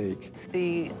at stake.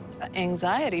 The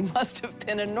anxiety must have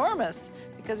been enormous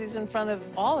because he's in front of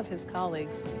all of his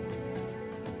colleagues.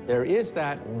 There is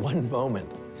that one moment,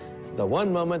 the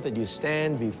one moment that you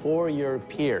stand before your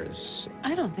peers.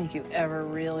 I don't think you ever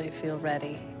really feel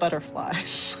ready.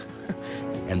 Butterflies.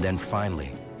 And then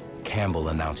finally, Campbell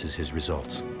announces his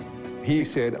results. He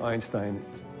said Einstein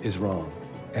is wrong,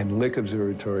 and Lick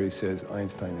Observatory says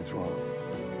Einstein is wrong.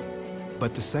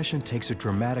 But the session takes a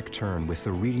dramatic turn with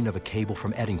the reading of a cable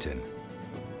from Eddington.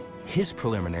 His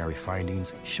preliminary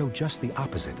findings show just the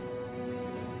opposite.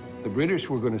 The British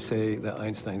were going to say that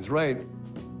Einstein's right.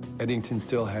 Eddington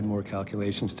still had more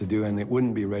calculations to do, and it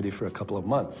wouldn't be ready for a couple of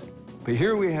months. But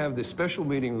here we have this special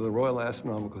meeting of the Royal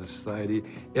Astronomical Society.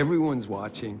 Everyone's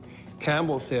watching.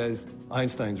 Campbell says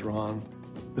Einstein's wrong.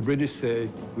 The British say,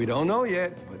 we don't know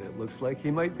yet, but it looks like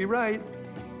he might be right.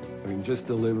 I mean, just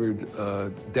delivered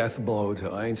a death blow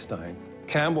to Einstein.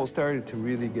 Campbell started to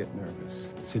really get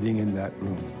nervous, sitting in that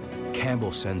room.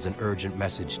 Campbell sends an urgent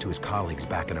message to his colleagues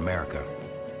back in America,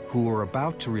 who were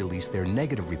about to release their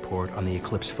negative report on the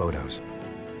eclipse photos.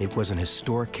 It was an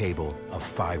historic cable of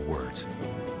 5 words.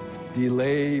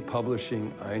 Delay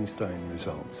publishing Einstein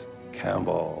results.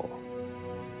 Campbell.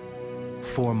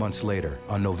 4 months later,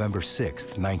 on November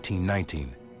 6,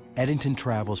 1919, Eddington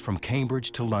travels from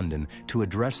Cambridge to London to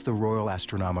address the Royal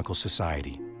Astronomical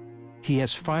Society. He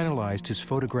has finalized his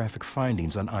photographic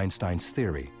findings on Einstein's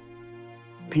theory.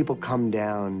 People come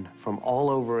down from all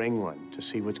over England to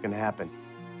see what's going to happen.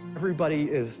 Everybody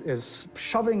is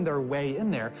shoving their way in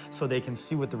there so they can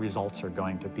see what the results are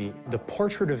going to be. The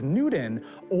portrait of Newton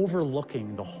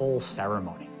overlooking the whole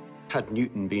ceremony. Had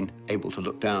Newton been able to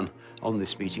look down on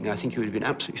this meeting, I think he would have been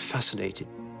absolutely fascinated.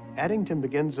 Eddington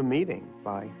begins the meeting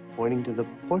by pointing to the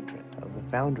portrait of the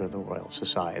founder of the Royal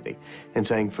Society and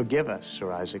saying, "Forgive us,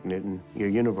 Sir Isaac Newton, your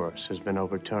universe has been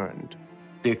overturned."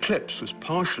 The eclipse was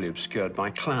partially obscured by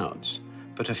clouds,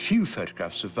 but a few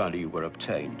photographs of value were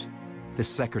obtained. The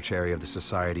secretary of the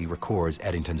society records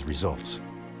Eddington's results.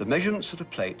 The measurements of the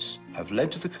plates have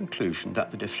led to the conclusion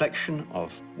that the deflection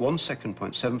of 1 second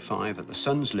 .75 at the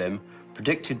sun's limb,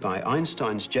 predicted by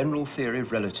Einstein's general theory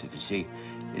of relativity,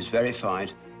 is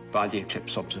verified by the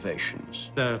eclipse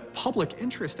observations. The public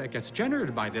interest that gets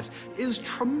generated by this is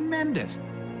tremendous.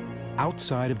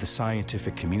 Outside of the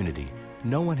scientific community,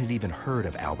 no one had even heard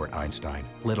of Albert Einstein,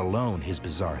 let alone his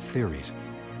bizarre theories.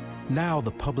 Now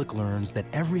the public learns that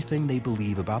everything they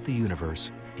believe about the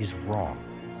universe is wrong.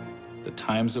 The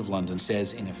Times of London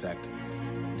says, in effect,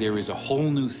 there is a whole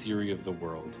new theory of the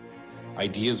world.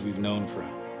 Ideas we've known for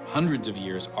hundreds of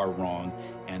years are wrong,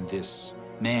 and this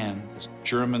man, this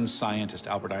German scientist,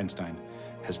 Albert Einstein,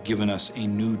 has given us a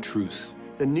new truth.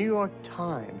 The New York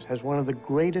Times has one of the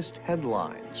greatest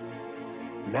headlines.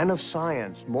 Men of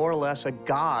science more or less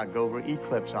agog over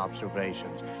eclipse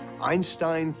observations.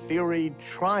 Einstein theory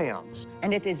triumphs.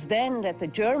 And it is then that the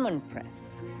German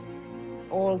press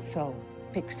also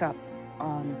picks up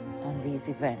on these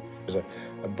events. There's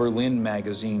a Berlin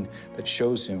magazine that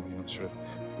shows him, sort of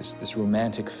this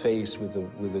romantic face with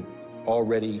a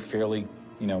already fairly,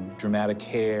 dramatic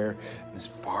hair, and this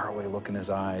faraway look in his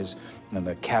eyes. And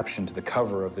the caption to the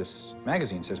cover of this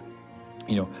magazine says,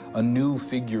 a new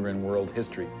figure in world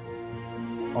history.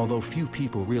 Although few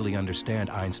people really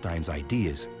understand Einstein's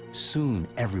ideas, soon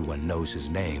everyone knows his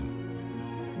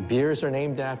name. Beers are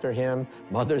named after him.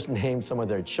 Mothers named some of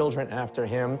their children after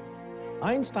him.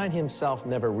 Einstein himself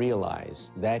never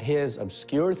realized that his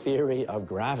obscure theory of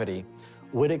gravity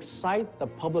would excite the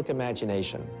public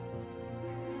imagination.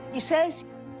 He says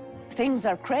things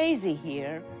are crazy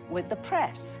here with the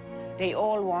press. They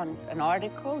all want an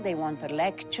article, they want a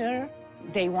lecture,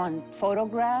 they want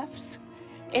photographs.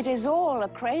 It is all a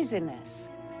craziness.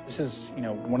 This is,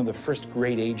 one of the first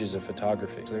great ages of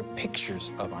photography. So there are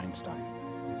pictures of Einstein.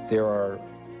 There are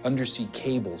undersea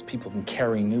cables. People can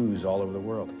carry news all over the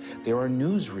world. There are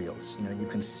newsreels. You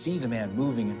can see the man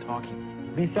moving and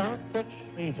talking. Without such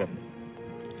freedom,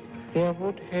 there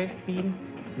would have been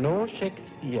no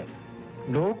Shakespeare,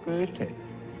 no Goethe,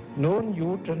 no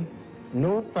Newton,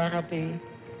 no Faraday,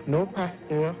 no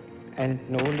Pasteur, and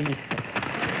no Lister.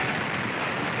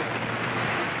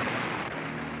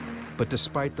 But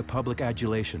despite the public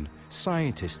adulation,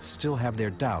 scientists still have their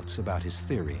doubts about his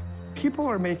theory. People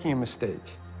are making a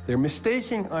mistake. They're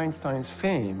mistaking Einstein's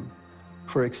fame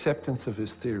for acceptance of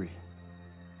his theory.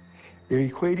 They're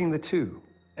equating the two,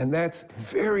 and that's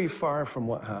very far from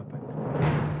what happened.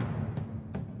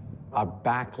 A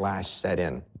backlash set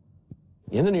in.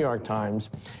 In the New York Times,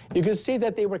 you can see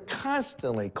that they were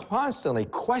constantly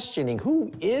questioning, who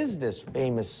is this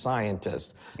famous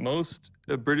scientist? Most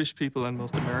British people and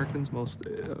most Americans, most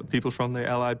people from the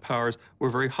Allied powers were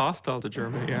very hostile to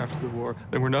Germany after the war.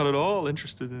 They were not at all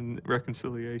interested in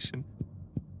reconciliation.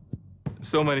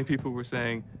 So many people were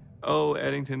saying, oh,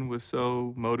 Eddington was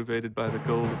so motivated by the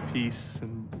goal of peace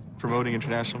and promoting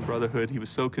international brotherhood. He was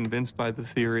so convinced by the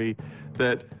theory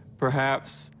that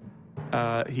perhaps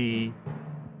He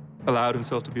allowed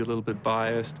himself to be a little bit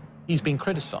biased. He's been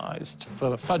criticized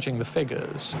for fudging the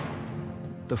figures.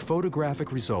 The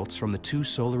photographic results from the two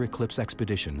solar eclipse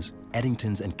expeditions,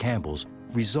 Eddington's and Campbell's,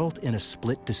 result in a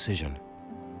split decision.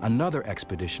 Another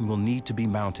expedition will need to be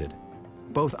mounted.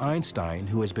 Both Einstein,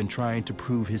 who has been trying to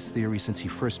prove his theory since he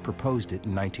first proposed it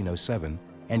in 1907,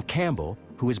 and Campbell,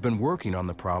 who has been working on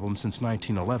the problem since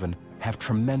 1911, have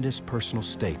tremendous personal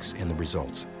stakes in the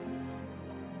results.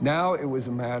 Now it was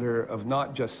a matter of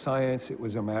not just science, it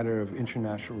was a matter of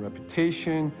international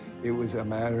reputation, it was a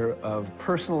matter of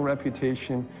personal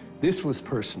reputation. This was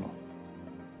personal.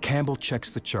 Campbell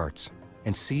checks the charts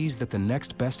and sees that the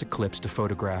next best eclipse to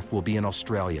photograph will be in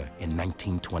Australia in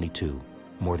 1922,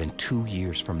 more than 2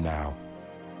 years from now.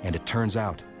 And it turns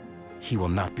out, he will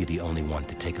not be the only one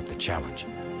to take up the challenge.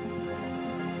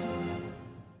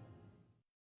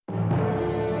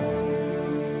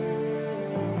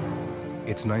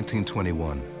 It's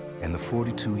 1921, and the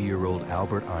 42-year-old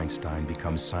Albert Einstein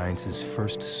becomes science's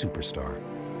first superstar.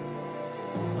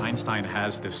 Einstein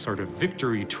has this sort of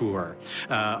victory tour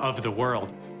of the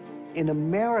world. In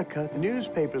America, the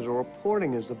newspapers are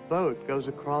reporting as the boat goes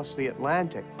across the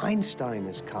Atlantic, Einstein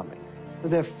is coming.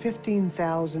 There are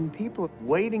 15,000 people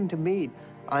waiting to meet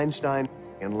Einstein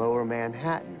in Lower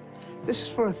Manhattan. This is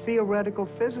for a theoretical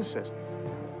physicist.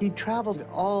 He traveled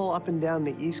all up and down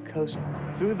the East Coast,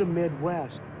 through the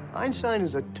Midwest. Einstein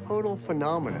is a total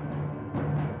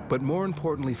phenomenon. But more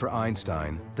importantly for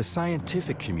Einstein, the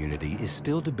scientific community is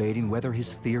still debating whether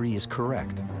his theory is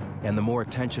correct. And the more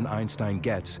attention Einstein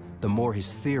gets, the more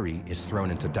his theory is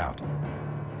thrown into doubt.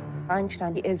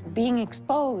 Einstein is being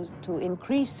exposed to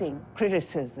increasing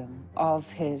criticism of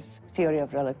his theory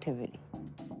of relativity.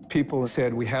 People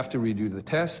said, we have to redo the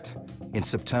test. In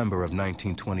September of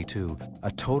 1922,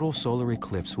 a total solar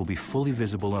eclipse will be fully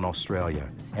visible in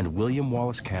Australia, and William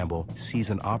Wallace Campbell sees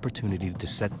an opportunity to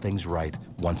set things right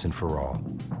once and for all.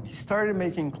 He started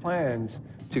making plans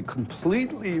to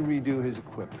completely redo his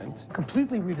equipment.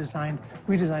 Completely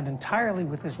redesigned entirely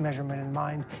with this measurement in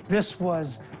mind. This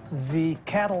was the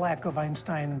Cadillac of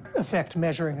Einstein effect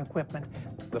measuring equipment.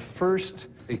 The first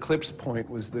eclipse point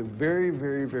was the very,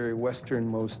 very, very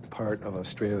westernmost part of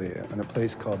Australia, in a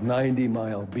place called 90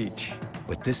 Mile Beach.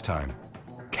 But this time,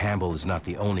 Campbell is not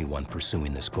the only one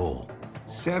pursuing this goal.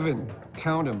 7,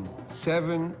 count them,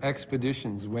 7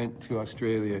 expeditions went to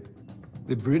Australia.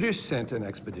 The British sent an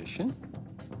expedition.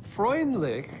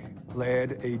 Freundlich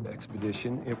led an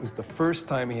expedition. It was the first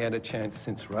time he had a chance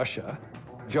since Russia.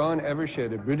 John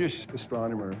Evershed, a British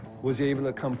astronomer, was able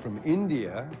to come from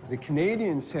India. The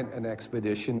Canadians sent an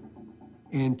expedition,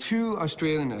 and 2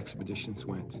 Australian expeditions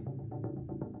went.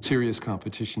 Serious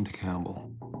competition to Campbell.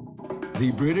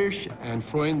 The British and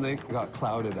Freundlich got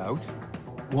clouded out.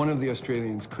 One of the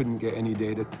Australians couldn't get any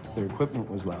data. Their equipment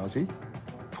was lousy.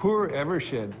 Poor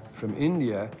Evershed from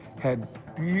India had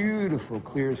beautiful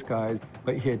clear skies,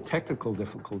 but he had technical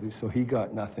difficulties, so he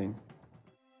got nothing.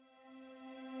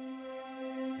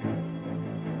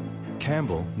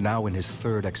 Campbell, now in his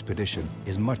 3rd expedition,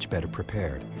 is much better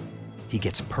prepared. He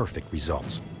gets perfect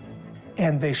results.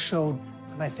 And they showed,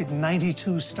 I think,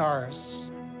 92 stars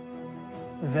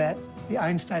that the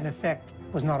Einstein effect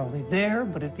was not only there,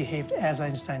 but it behaved as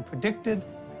Einstein predicted,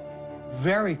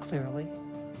 very clearly,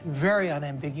 very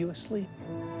unambiguously.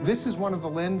 This is one of the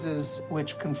lenses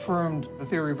which confirmed the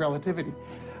theory of relativity.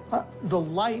 The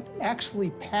light actually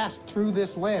passed through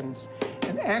this lens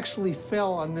and actually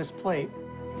fell on this plate.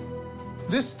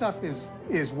 This stuff is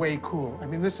way cool. I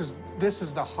mean, this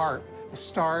is the heart. The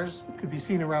stars that could be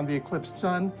seen around the eclipsed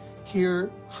sun, here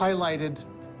highlighted,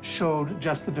 showed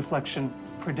just the deflection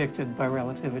predicted by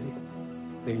relativity.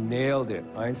 They nailed it.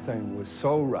 Einstein was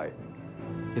so right.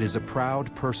 It is a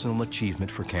proud personal achievement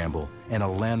for Campbell and a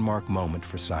landmark moment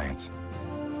for science.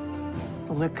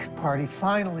 The Lick Party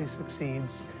finally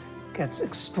succeeds, gets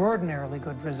extraordinarily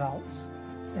good results,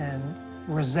 and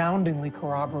resoundingly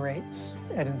corroborates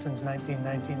Eddington's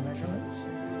 1919 measurements.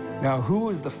 Now, who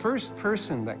was the first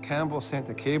person that Campbell sent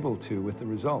a cable to with the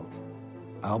result?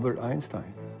 Albert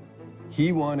Einstein.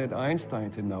 He wanted Einstein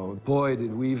to know, boy,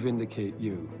 did we vindicate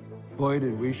you. Boy,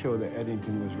 did we show that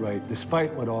Eddington was right,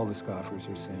 despite what all the scoffers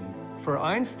are saying. For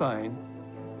Einstein,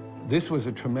 this was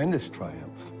a tremendous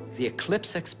triumph. The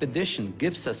eclipse expedition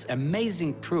gives us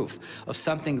amazing proof of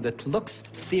something that looks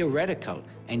theoretical,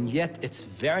 and yet it's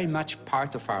very much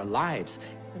part of our lives.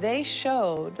 They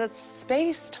showed that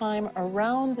space-time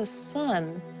around the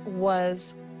sun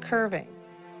was curving.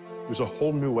 It was a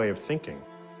whole new way of thinking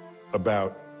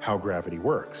about how gravity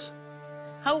works.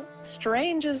 How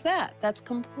strange is that? That's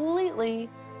completely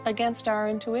against our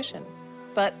intuition.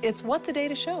 But it's what the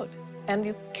data showed. And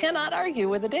you cannot argue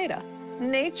with the data.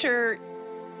 Nature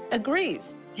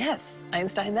agrees. Yes,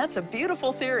 Einstein, that's a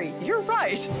beautiful theory. You're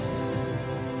right.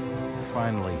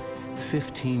 Finally,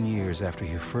 15 years after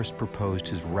he first proposed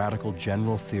his radical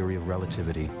general theory of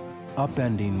relativity,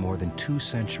 upending more than 2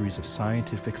 centuries of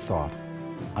scientific thought,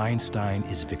 Einstein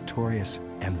is victorious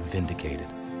and vindicated.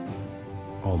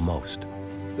 Almost.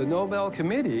 The Nobel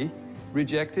Committee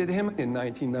rejected him in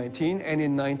 1919 and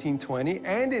in 1920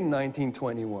 and in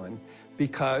 1921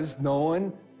 because no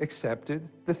one accepted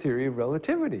the theory of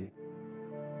relativity.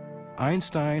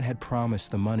 Einstein had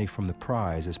promised the money from the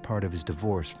prize as part of his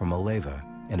divorce from Mileva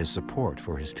and his support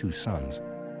for his 2 sons.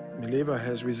 Mileva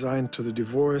has resigned to the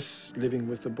divorce, living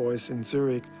with the boys in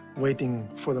Zurich, waiting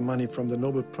for the money from the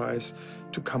Nobel Prize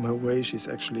to come her way. She's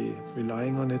actually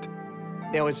relying on it.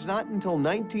 Now, it's not until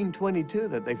 1922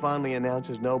 that they finally announce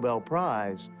his Nobel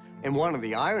Prize. And one of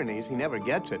the ironies, he never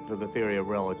gets it for the theory of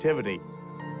relativity.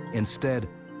 Instead,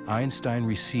 Einstein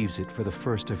receives it for the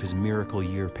first of his Miracle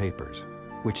Year papers,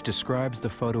 which describes the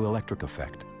photoelectric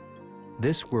effect.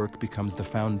 This work becomes the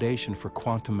foundation for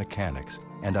quantum mechanics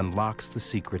and unlocks the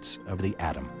secrets of the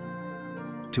atom.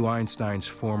 To Einstein's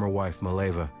former wife,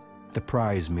 Mileva, the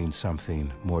prize means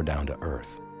something more down to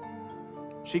earth.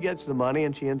 She gets the money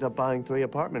and she ends up buying 3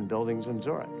 apartment buildings in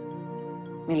Zurich.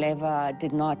 Mileva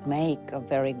did not make a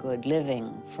very good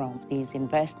living from these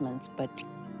investments, but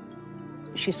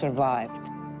she survived.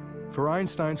 For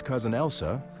Einstein's cousin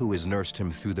Elsa, who has nursed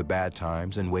him through the bad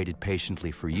times and waited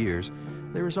patiently for years,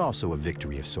 there is also a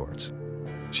victory of sorts.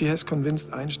 She has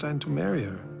convinced Einstein to marry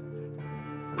her.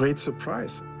 Great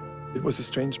surprise. It was a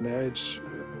strange marriage.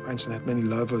 Einstein had many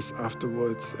lovers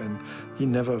afterwards, and he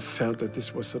never felt that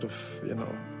this was sort of,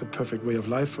 the perfect way of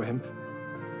life for him.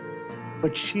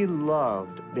 But she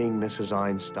loved being Mrs.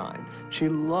 Einstein. She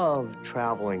loved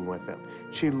traveling with him.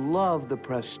 She loved the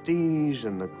prestige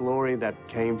and the glory that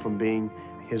came from being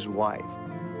his wife.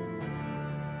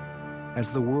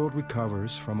 As the world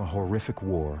recovers from a horrific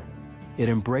war, it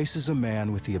embraces a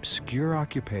man with the obscure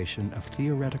occupation of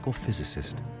theoretical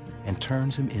physicist and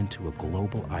turns him into a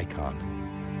global icon.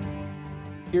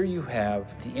 Here you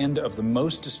have the end of the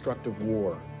most destructive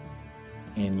war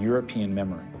in European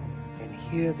memory. And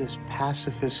here this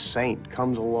pacifist saint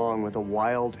comes along with a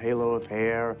wild halo of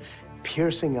hair,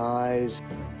 piercing eyes,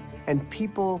 and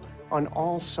people on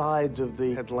all sides of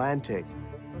the Atlantic,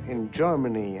 in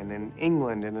Germany and in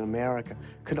England and in America,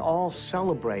 could all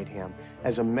celebrate him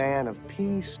as a man of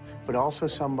peace, but also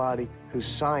somebody whose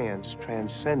science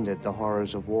transcended the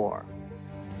horrors of war.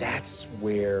 That's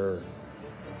where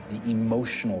the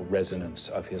emotional resonance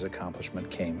of his accomplishment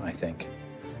came, I think.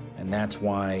 And that's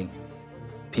why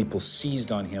people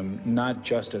seized on him, not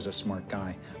just as a smart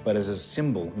guy, but as a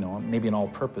symbol, maybe an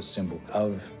all-purpose symbol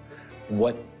of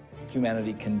what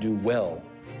humanity can do well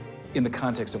in the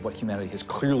context of what humanity has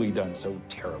clearly done so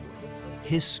terribly.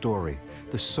 His story,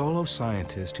 the solo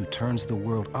scientist who turns the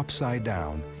world upside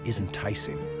down, is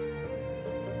enticing.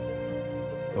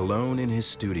 Alone in his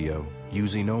studio,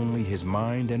 using only his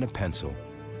mind and a pencil,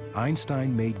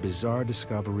 Einstein made bizarre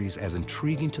discoveries as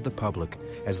intriguing to the public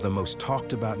as the most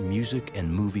talked about music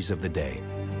and movies of the day.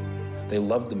 They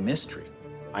loved the mystery.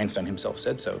 Einstein himself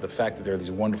said so. The fact that there are these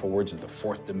wonderful words of the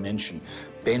 4th dimension,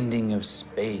 bending of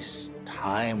space,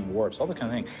 time warps, all that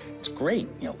kind of thing. It's great.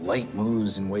 Light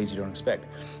moves in ways you don't expect.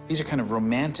 These are kind of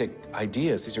romantic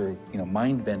ideas. These are,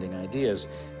 mind-bending ideas,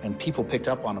 and people picked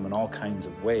up on them in all kinds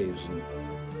of ways. And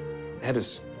it had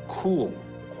this cool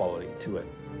quality to it.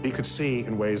 He could see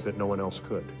in ways that no one else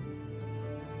could.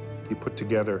 He put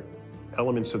together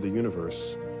elements of the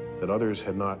universe that others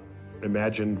had not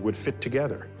imagined would fit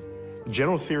together. The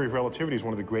general theory of relativity is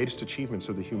one of the greatest achievements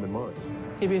of the human mind.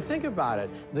 If you think about it,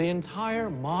 the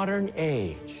entire modern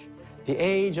age, the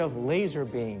age of laser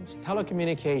beams,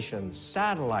 telecommunications,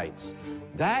 satellites,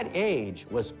 that age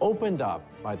was opened up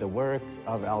by the work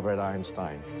of Albert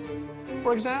Einstein.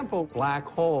 For example, black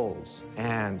holes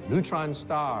and neutron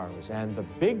stars and the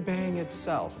Big Bang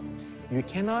itself. You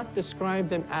cannot describe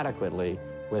them adequately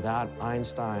without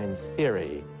Einstein's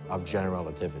theory of general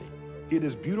relativity. It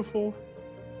is beautiful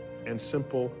and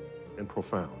simple and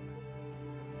profound.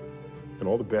 And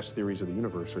all the best theories of the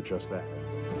universe are just that.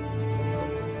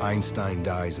 Einstein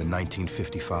dies in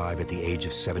 1955 at the age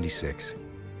of 76.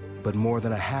 But more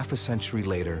than a half a century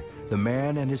later, the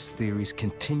man and his theories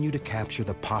continue to capture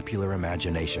the popular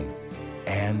imagination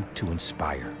and to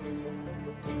inspire.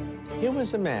 Here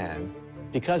was a man,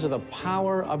 because of the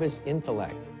power of his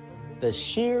intellect, the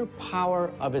sheer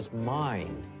power of his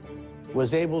mind,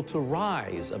 was able to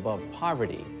rise above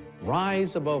poverty,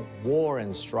 rise above war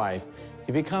and strife,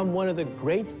 to become one of the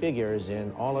great figures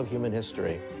in all of human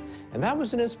history. And that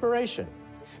was an inspiration,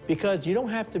 because you don't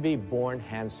have to be born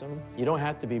handsome. You don't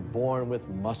have to be born with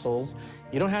muscles.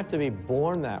 You don't have to be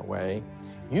born that way.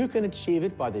 You can achieve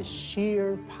it by the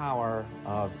sheer power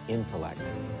of intellect.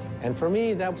 And for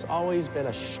me, that's always been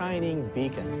a shining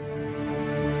beacon.